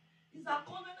Sunday is a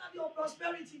covenant of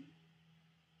prosperity.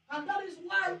 And that is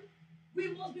why we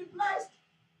must be blessed.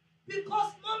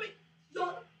 Because, mommy,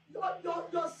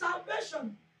 your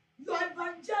salvation, your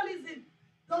evangelism,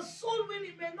 the soul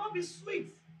winning may not be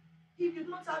sweet if you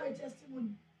don't have a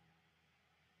testimony.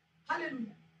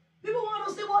 Hallelujah. People want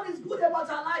to say what is good about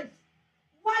our life.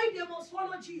 Why they must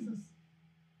follow Jesus.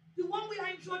 The one we are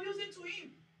introducing to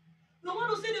him. They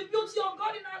want to see the beauty of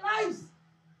God in our lives.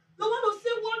 They want to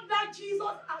see what that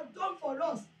Jesus has done for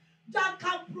us that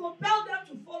can propel them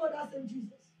to follow that same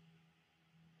Jesus.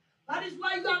 That is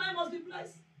why you and I must be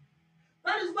blessed.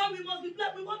 That is why we must be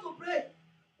blessed. We want to pray.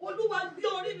 Olúwa gbé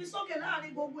orí mi sókè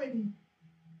láàrin gbogbo ènìyàn.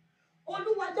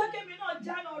 Olúwa jẹ́ kémi náà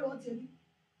jáná ọ̀rọ̀ tèmi.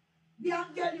 Bí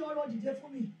áńgẹ́lì ọrọ̀ dìde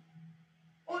fún mi.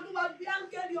 Olúwa gbé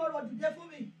áńgẹ́lì ọrọ̀ dìde fún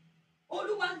mi.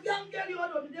 Olúwa gbé áńgẹ́lì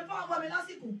ọrọ̀ dìde fún àwọn mi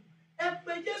lásìkò. Ẹ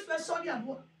pé Jésù ẹ sọ ní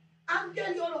àdúrà.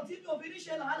 Áńgẹ́lì ọrọ̀ tí mi ò fi ní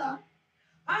ṣe làálàá.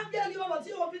 Áńgẹ́lì ọrọ̀ tí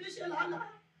mi ò fi ní ṣe làálàá.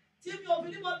 Tí mi ò fi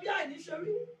ní mọ bí àìní ṣe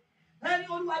rí. Ẹni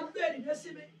Olúwa gbé dìde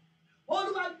sí mi.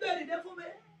 Olúwa gbé dìde fún mi.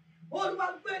 Olúwa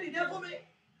gbé dìde fún mi.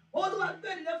 Olúwa gbé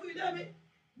dìde fún ilé mi.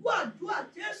 Gbàdúrà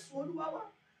Jésù Olúwa wá.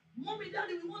 Mommy,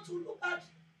 Daddy, we want to look at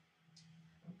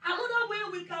another way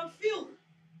we can fill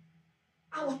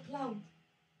our cloud.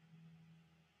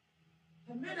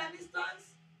 I made an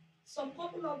instance some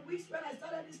couple of weeks when I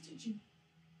started this teaching.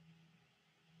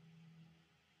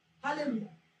 Hallelujah.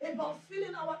 About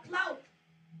filling our cloud.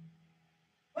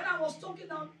 When I was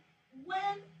talking on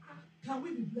when can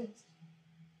we be blessed?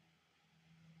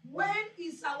 When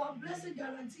is our blessing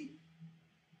guaranteed?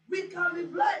 We can be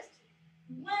blessed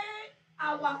when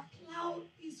our cloud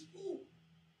is full.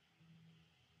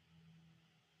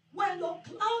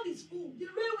 is full, the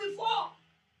rain will fall.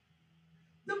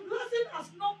 The blessing has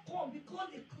not come because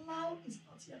the cloud is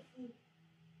not yet full.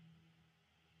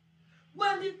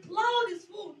 When the cloud is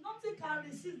full, nothing can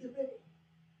resist the rain.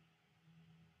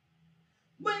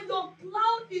 When your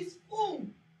cloud is full,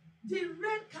 the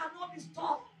rain cannot be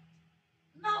stopped.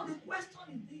 Now the question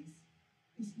is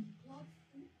this: is my cloud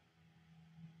full?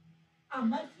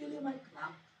 Am I filling my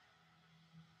cloud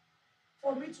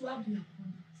for me to have the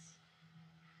abundance?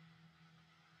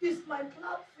 Is my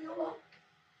cloud filled up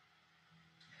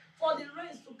for the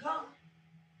rains to come?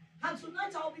 And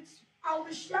tonight I'll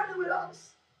be sharing with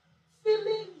us,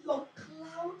 filling your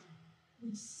cloud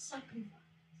with sacrifice.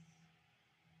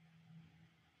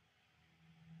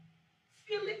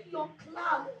 Filling your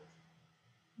cloud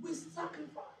with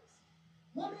sacrifice.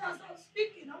 Mommy, as I'm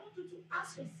speaking, I want you to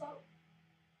ask yourself,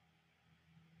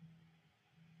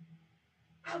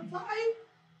 have I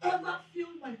ever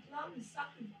filled my cloud with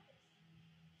sacrifice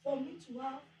for me to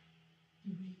have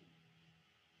the rain?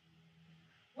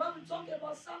 When we talk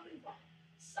about sacrifice,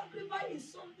 sacrifice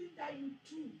is something that you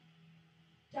do,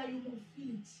 that you don't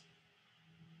feel it.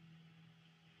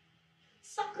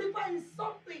 Sacrifice is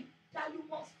something that you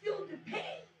must feel the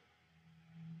pain.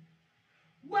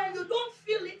 When you don't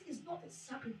feel it, it's not a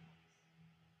sacrifice.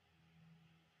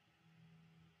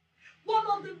 One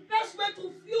of the best ways to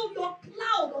fill your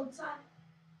cloud on time,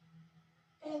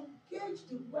 engage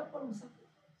the weapon of sacrifice.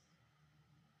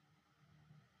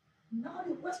 Now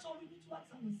the question we need to ask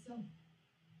ourselves,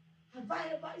 have I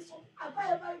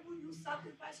ever even used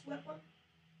sacrifice weapon?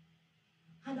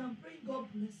 And I'm praying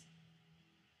God bless you.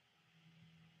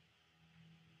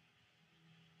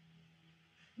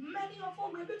 Many of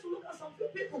us were able to look at some few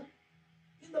people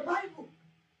in the Bible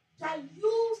that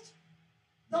used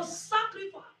the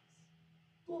sacrifice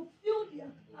to fill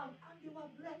their cloud, and they were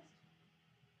blessed.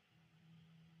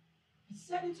 I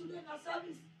said it today in our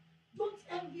service. Don't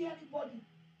envy anybody.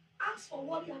 Ask for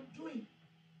what they are doing.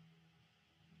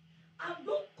 And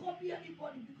don't copy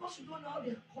anybody because you don't know how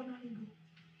they are cornering God.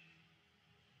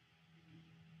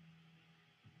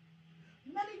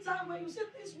 Many times when you see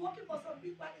things working for some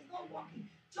people and it's not working,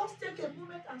 just take a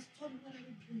moment and study what are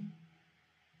they doing.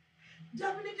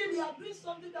 Definitely they are doing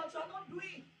something that you are not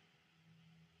doing.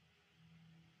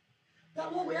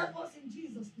 That what we help us in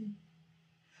Jesus' name.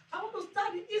 I want to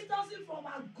start the instancing from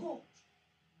our God.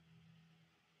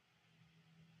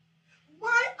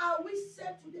 Why are we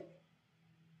saved today?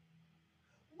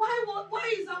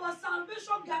 Why is our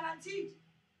salvation guaranteed?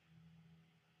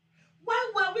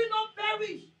 Why were we not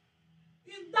perished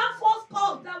in that first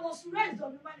cause that was raised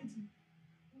on humanity?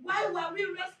 Why were we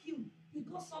rescued?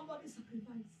 Because somebody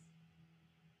sacrificed.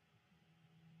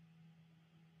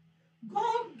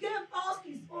 God gave us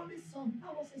his only son.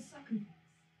 That was a sacrifice.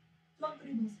 John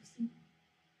 3 verse 16.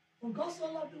 For God so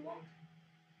loved the world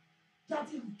that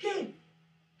he gave.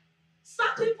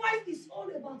 Sacrifice is all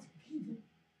about giving.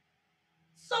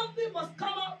 Something must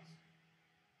come out.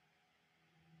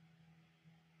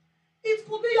 It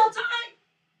could be your time.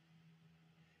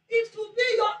 It could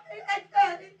be your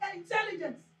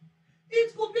intelligence.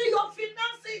 It could be your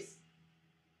finances.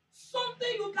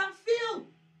 Something you can feel.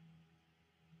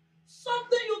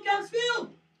 Something you can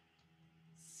feel.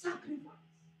 Sacrifice.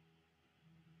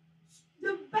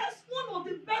 One of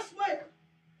the best way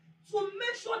to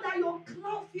make sure that your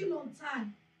cloud fill on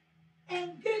time,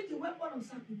 engage the weapon of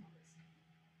sacrifice.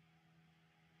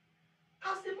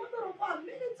 As a matter of fact,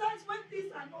 many times when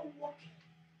things are not working,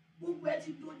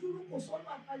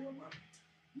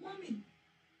 mommy,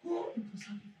 go into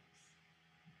sacrifice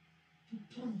to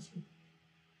turn us over.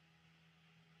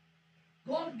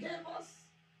 God gave us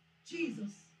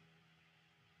Jesus.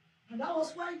 And that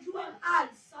was why you and I,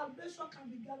 salvation can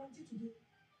be guaranteed today.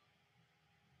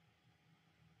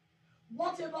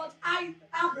 What about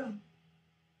Abraham?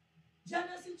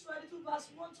 Genesis 22 verse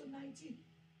 1 to 19.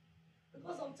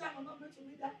 Because of time, I'm not going to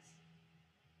read that.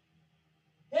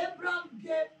 Abraham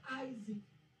gave Isaac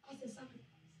as a sacrifice.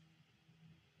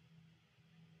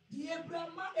 The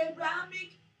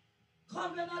Abrahamic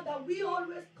covenant that we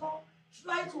always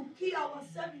try to key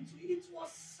ourselves into, it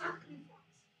was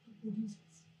sacrifice to produce it.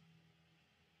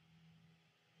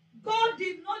 God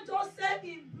did not just say,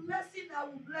 in blessing I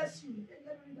will bless you.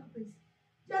 Let me read that place.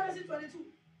 Genesis 22.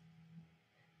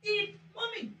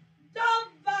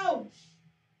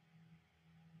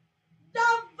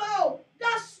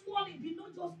 That sworn did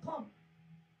not just come.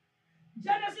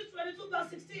 Genesis 22 verse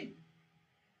 16.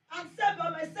 And said by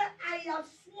myself, I have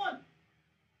sworn,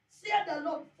 said the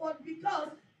Lord, for because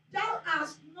thou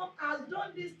hast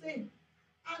done this thing,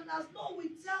 and hast not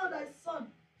withheld thy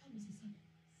son. That was a sacrifice.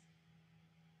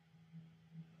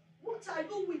 What are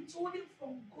you withholding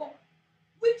from God?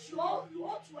 Which which you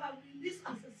ought to have released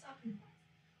as a sacrifice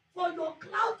for your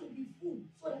cloud to be full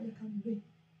so that they can rain.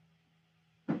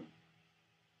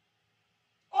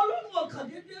 Ọlọ́run ọ̀kan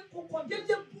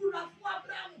dédé búra fún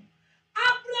Ábúráhámù.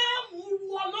 Ábúráhámù ru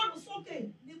Ọlọ́run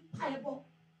sókè nípa ẹbọ.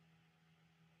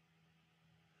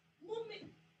 Mummy,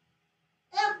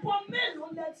 ẹbọ mélòó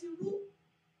lẹ ti rú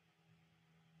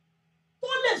tó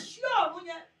lè ṣí ọ̀run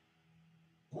yẹn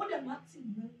kó dẹ̀ má tì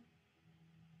mọ́.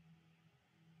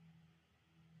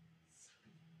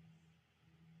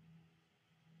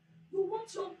 You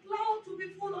want your cloud to be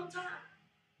full on time.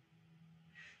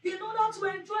 In order to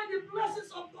enjoy the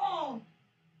blessings of God,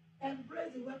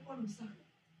 embrace the weapon of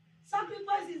sacrifice.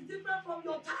 Sacrifice is different from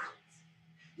your tithes.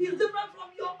 It's different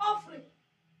from your offering.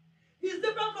 It's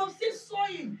different from seed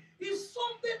sowing. It's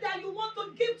something that you want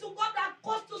to give to God that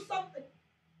costs you something.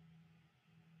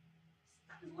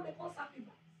 That is what they call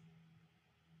sacrifice.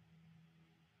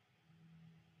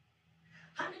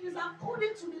 And it is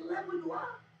according to the level you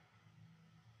are.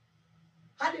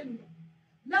 Hallelujah.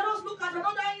 Let us look at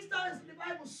another instance in the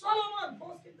Bible. Solomon,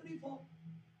 1 Kings 3:4.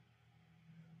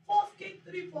 1 Kings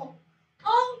 3:4.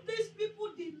 All these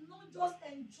people did not just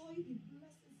enjoy the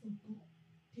blessings of God,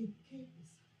 they gave the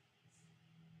sacrifice.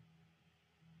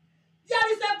 There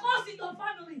is a cause in your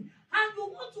family, and you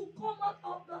want to come out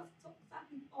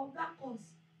of that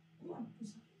cause. Go and do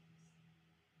sacrifice.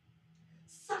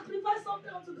 Sacrifice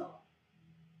something unto God.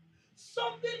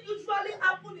 Something usually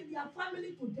happens in their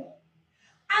family today,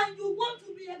 and you want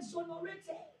to be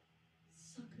exonerated.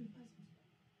 Sacrifice unto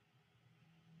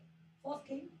God. 1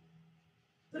 Kings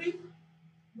 3,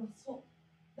 verse 4.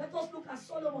 Let us look at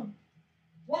Solomon.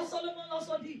 What Solomon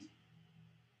also did.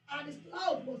 And his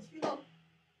cloud was filled up,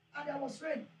 and there was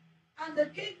rain. And the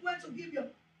king went to Gibeon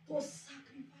to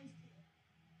sacrifice there.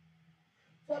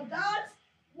 For that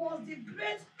was the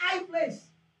great high place,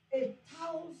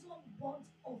 1,000 burnt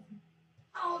offering.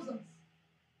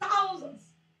 Thousands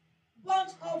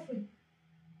burnt offering.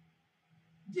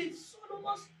 Did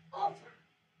Solomon's offer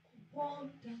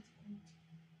upon that altar?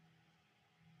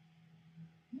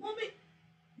 Mommy,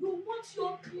 you want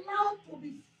your cloud to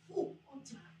be full on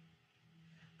time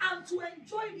and to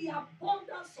enjoy the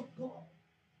abundance of God.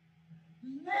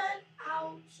 Learn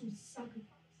how to sacrifice.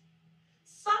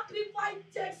 Sacrifice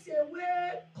takes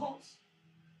away cost.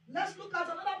 Let's look at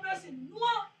another person.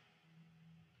 Noah.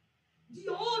 The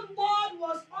whole world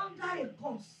was under a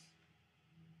curse.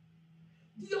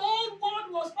 The whole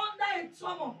world was under a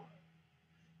turmoil.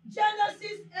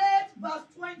 Genesis 8, verse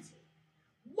 20.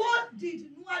 What did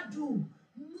Noah do?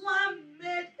 Noah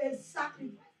made a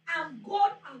sacrifice, and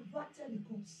God averted the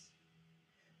curse.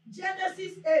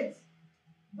 Genesis 8,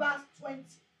 verse 20.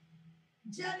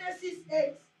 Genesis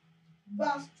 8,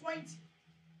 verse 20.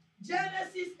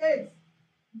 Genesis 8,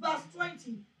 verse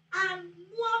 20. And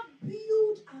Noah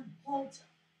built an altar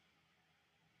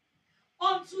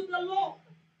unto the Lord,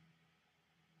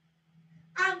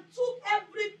 and took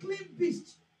every clean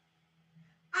beast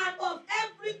and of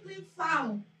every clean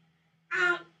fowl,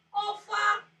 and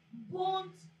offer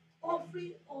burnt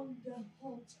offering on the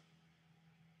altar.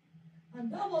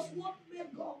 And that was what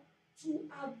made God to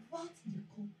avert the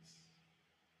curse.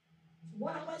 So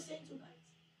what am I saying tonight?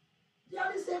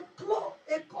 There is a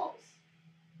curse.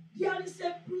 There is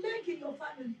a plague in your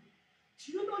family.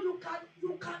 Do you know you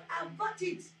can avert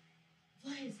it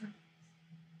via sacrifice?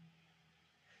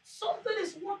 Something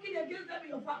is working against them in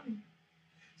your family.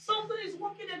 Something is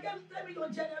working against them in your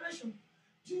generation.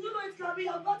 Do you know it can be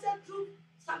averted through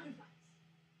sacrifice?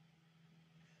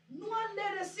 Noah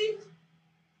laid a seed,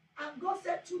 and God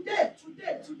said, today,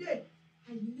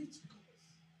 I lift curse.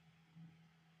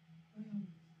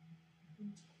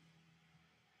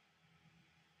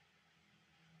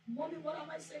 Mommy, what am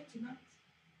I saying tonight?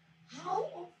 How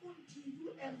often do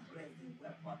you embrace the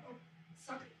weapon of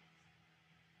sacrifice?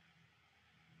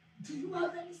 Do you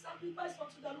have any sacrifice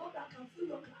unto the Lord that can fill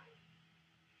your cry?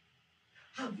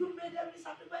 Have you made any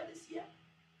sacrifice this year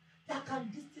that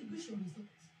can distinguish your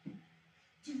results?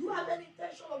 Do you have any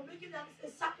intention of making a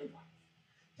sacrifice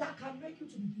that can make you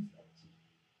to be different?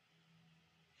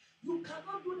 You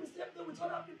cannot do the same thing with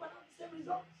other people and have the same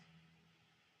results.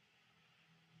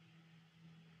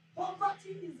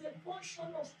 Poverty is a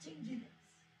function of stinginess.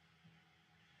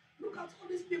 Look at all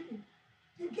these people.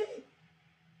 They gave.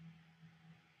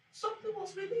 Something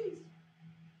was released.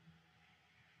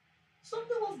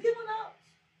 Something was given out.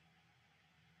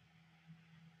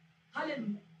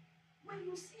 Hallelujah. When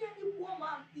you see any poor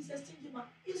man is a stingy man,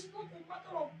 it's not a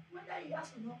matter of whether he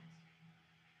has or not.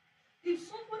 If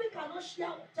somebody cannot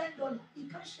share $10, he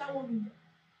can't share $1 million.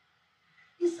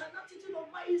 It's an attitude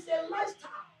of mind. It's a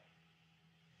lifestyle.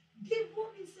 Give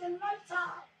one is a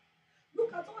lifestyle.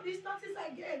 Look at all the instances I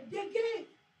gave. They gave.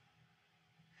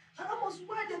 And that was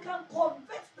why they can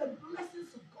convert the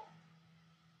blessings of God.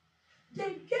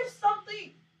 They gave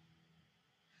something.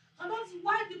 And that's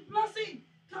why the blessing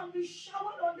can be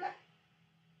showered on them.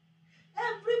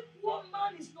 Every poor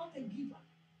man is not a giver.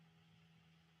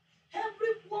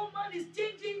 Every poor man is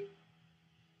changing.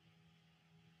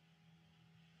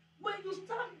 When you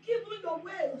start giving your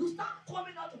way, you start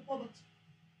coming out of poverty.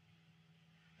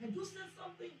 And you say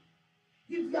something.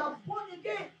 If you are born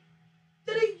again,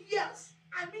 3 years,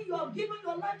 you have given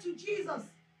your life to Jesus.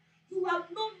 You have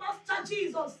known Master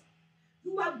Jesus.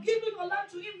 You have given your life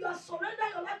to Him. You have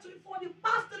surrendered your life to Him for the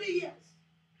past 3 years.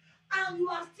 And you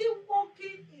are still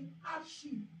walking in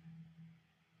hardship.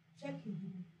 Check your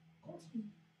video. Continue.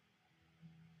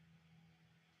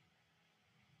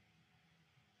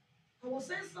 I was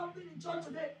saying something in church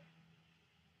today.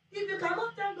 If you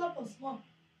cannot thank God for small,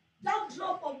 that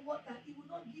drop of water, He will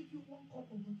not give you 1 cup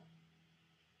of water.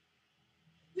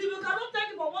 If you cannot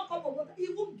thank Him for 1 cup of water, He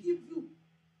won't give you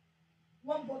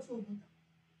 1 bottle of water.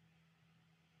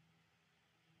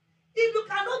 If you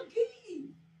cannot give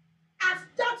at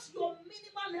that your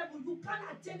minimal level, you can't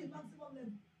attain the maximum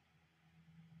level.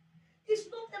 It's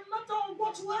not a matter of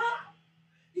what you have.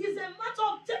 It's a matter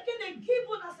of taking a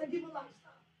given as a given lifestyle.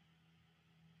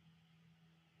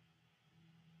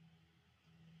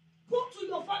 Go to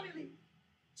your family.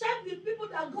 Check the people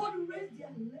that God raised their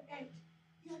head.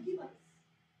 They are givers.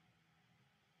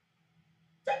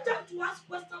 Take time to ask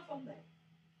questions from them.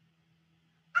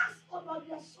 Ask about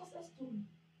their success story.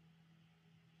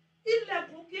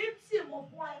 Ilẹ̀kùn kì í tì mọ̀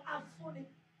fún afúnni.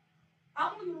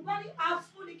 Àwọn Yorùbá ní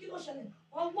afúnni kí ló ṣẹlẹ̀?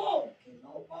 Ọwọ́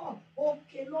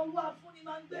òkè lọ́wọ́ afúnni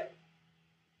máa ń gbé.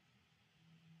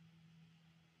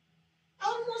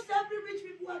 Almost every rich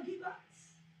people are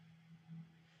givers.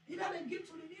 Either they give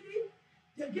to the needy,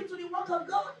 they give to the work of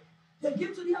God, they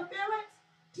give to their parents.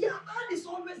 Their hand is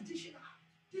always dishing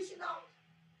out.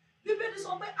 Bíbélì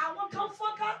sọ pé àwọn kan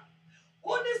fọ́ká,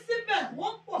 ó ní síbẹ̀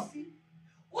wọ́n pọ̀ sí.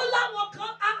 Ó láwọn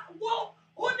kan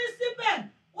ó ní síbẹ̀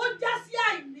ó já sí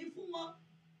àìní fún wọn.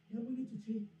 They are willing to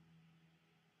change.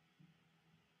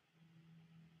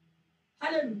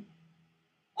 Hallelujah.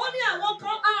 Ó ní àwọn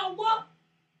kan àwọ̀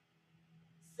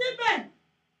síbẹ̀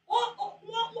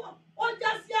ó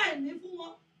já sí àìní fún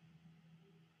wọn.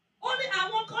 Ó ní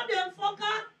àwọn kan dẹ̀ ń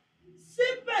fọ́ká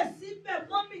síbẹ̀síbẹ̀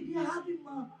mọ́mì ní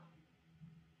àbímọ.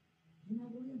 And our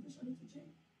orientation needs to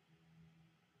change.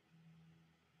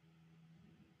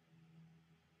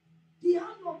 The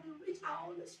hand of the rich are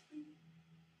always free.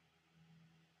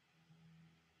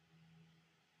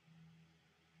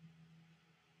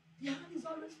 The hand is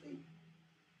always free.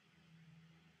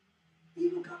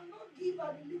 If you cannot give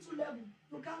at the little level,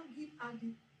 you can't give at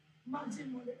the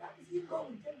maximum level. That is if God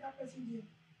will take that person there.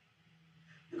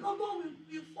 Because God will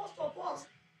first of all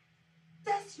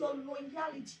test your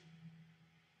loyalty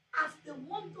as the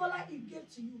 $1 He gave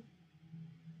to you.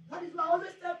 That is why I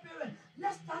always tell parents,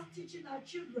 let's start teaching our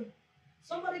children.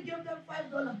 Somebody gave them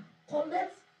 $5,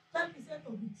 collect 10%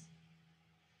 of it.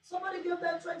 Somebody gave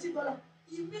them $20,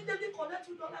 immediately collect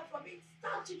 $2 from it.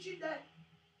 Start teaching them.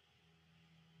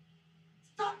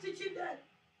 Start teaching them.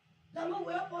 The Lord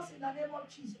will help us in the name of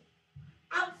Jesus.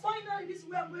 And finally, this is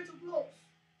where I'm going to close.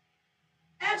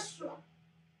 Ezra,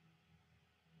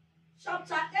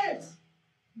 chapter 8,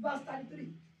 verse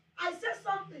 33. I said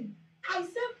something. I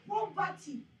said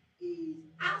poverty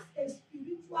has a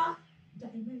spiritual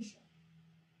dimension.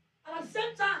 And at the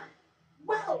same time,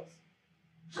 wealth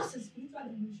has a spiritual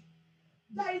dimension.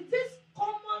 There is this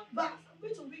common verse. I'm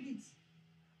going to read it.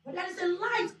 But there is a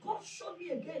light God showed me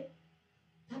again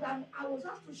that I was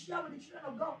asked to share with the children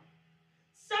of God.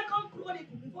 2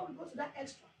 Chronicles, before we go to that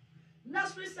extra.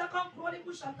 Let's read 2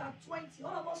 Chronicles chapter 20.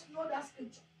 All of us know that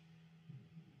scripture.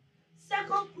 2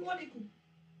 Chronicles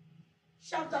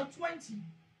chapter 20,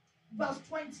 verse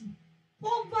 20.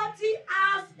 Poverty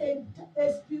has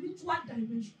a spiritual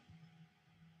dimension.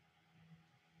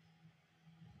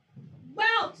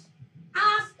 Wealth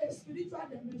has a spiritual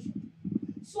dimension.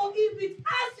 So if it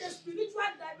has a spiritual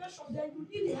dimension, then you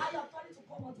need a higher authority to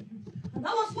come out of it. And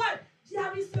that was why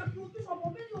there is a provision,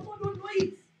 but many of us don't know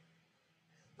it.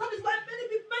 That is why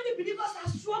many believers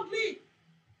are struggling.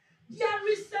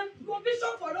 There is a provision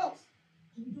for us,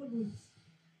 and we don't know it.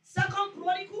 2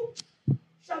 Chronicles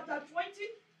chapter 20,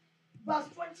 verse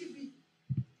 20b.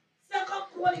 2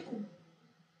 Chronicles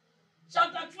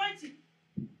chapter 20,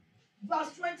 verse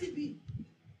 20b.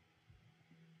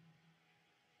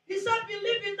 He said,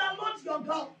 believe in the Lord your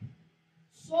God,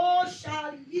 so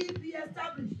shall ye be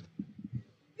established.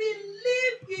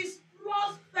 Believe His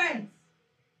prospect,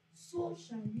 so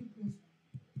shall ye prosper.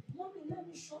 Mommy, let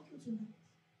me shock you tonight.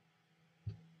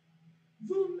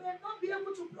 be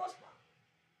able to prosper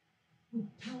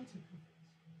without a prophet.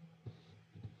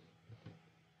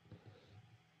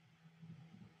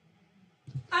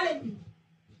 Hallelujah.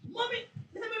 Mommy,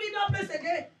 let me read that place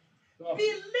again. Stop.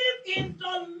 Believe in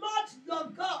the Lord your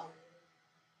God,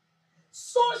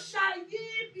 so shall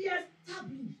ye be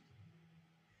established.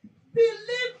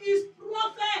 Believe his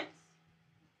prophet.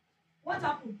 What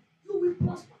happened? You will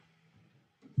prosper.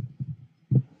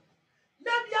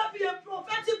 Let there be a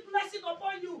prophetic blessing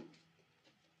upon you.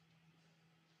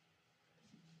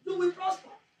 You will prosper.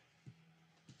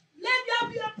 Let there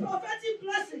be a prophetic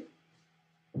blessing.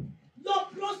 Your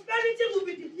prosperity will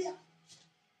be declared.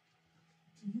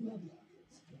 You have it.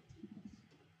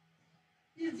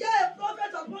 Is there a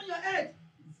prophet upon your head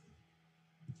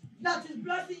that is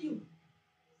blessing you?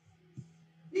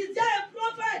 Is there a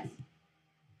prophet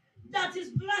that is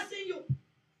blessing you?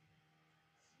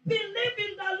 Believe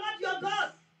in the Lord your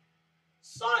God,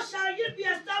 so shall you be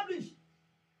established.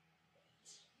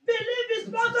 Believe his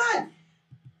prophet,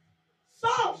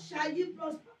 so shall you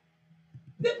prosper.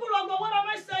 People of God, what am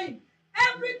I saying?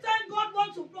 Every time God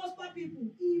wants to prosper people,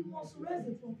 he must raise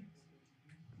a prophet.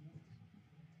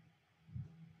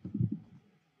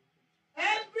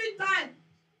 Every time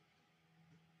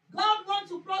God wants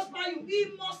to prosper you, he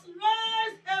must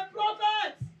raise a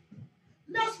prophet.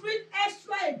 Let's read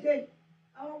Ezra again.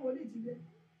 I want to read it today.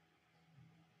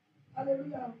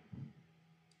 Hallelujah.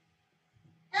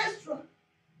 Ezra.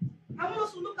 I want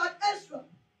us to look at Ezra.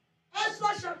 Ezra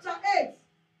chapter 8,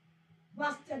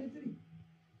 verse 33.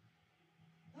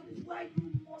 That is why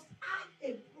you must have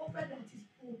a prophet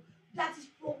that is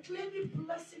proclaiming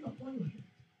blessing upon your head.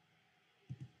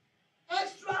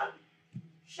 Ezra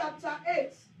chapter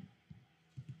 8,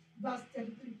 verse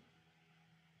 33.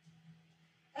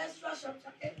 Ezra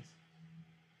chapter 8,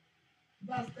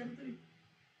 verse 33.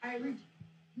 I read.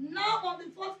 Now on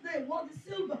the fourth day was the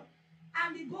silver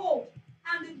and the gold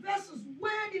and the vessels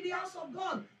weighed in the house of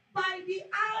God by the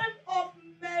hand of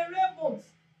Meremoth,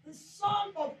 the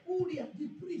son of Uriah, the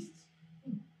priest.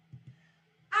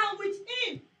 And with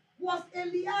him was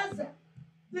Eleazar,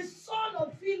 the son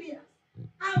of Phinehas,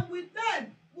 and with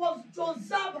them was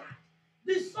Josabad,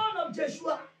 the son of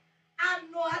Jeshua,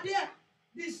 and Noadiah,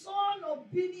 the son of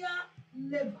Binia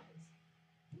Levite.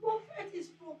 Prophet is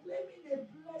proclaiming a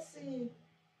blessing.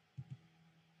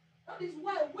 That is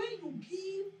why when you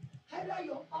give either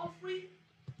your offering,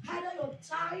 either your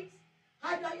tithes,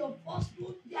 either your first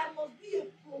fruit, there must be a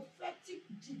prophetic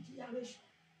declaration.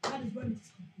 That is when it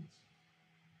is complete.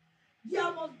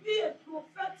 There must be a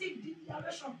prophetic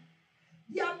declaration.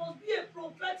 There must be a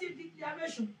prophetic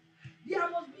declaration. There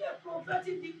must be a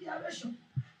prophetic declaration.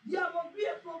 There must be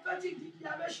a prophetic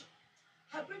declaration.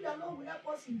 I pray the Lord will help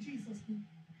us in Jesus' name.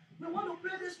 We want to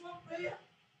pray this one prayer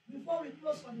before we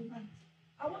close for the night.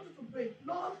 I want you to pray,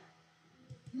 Lord,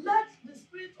 let the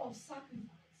spirit of sacrifice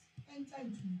enter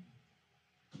into me.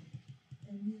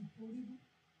 Ẹ̀mí ìboríru.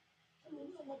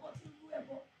 Ẹlòmíì ọmọ bọ́ ti ń rú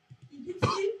ẹbọ. Ìdí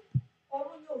tí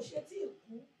ọ̀run yẹn ò ṣe tí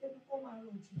èkó ebi kó máa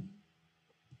rọ̀ jù ní.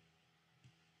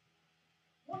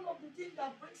 One of the things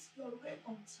that brings your rate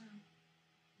on time,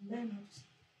 learn how to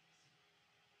sacrifice.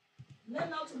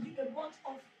 Learn how to give a burnt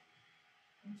offering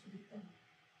unto the Lord,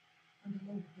 and the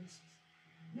Lord will bless you.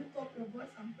 Lift up your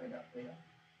voice and pray that prayer.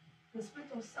 The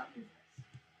spirit of sacrifice.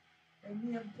 Ẹ̀mí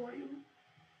ìboríru.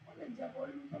 Wọ́n lè jẹ́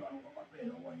ìboríru tó lọ́run kọ́kọ́ pé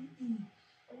lọ́wọ́ yín ìyìn.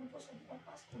 Ọ̀run tó sọ fún ọ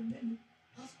pastor lẹ́nu.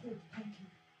 Pastor, thank you.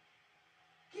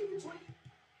 Give it to him.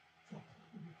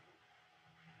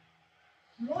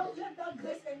 Lord, let that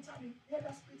grace enter me. Let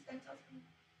that spirit enter me.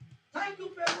 Thank you,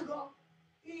 faithful God.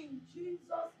 In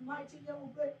Jesus' mighty name we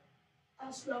pray.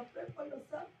 As you have prayed for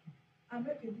yourself and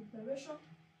make a declaration,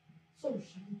 so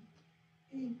shall it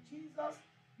be. In Jesus'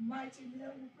 mighty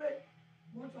name we pray.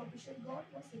 We want to appreciate God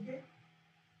once again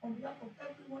on behalf of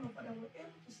every one of us that were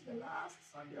able to see the last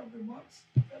Sunday of the month,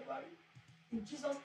 February. In Jesus'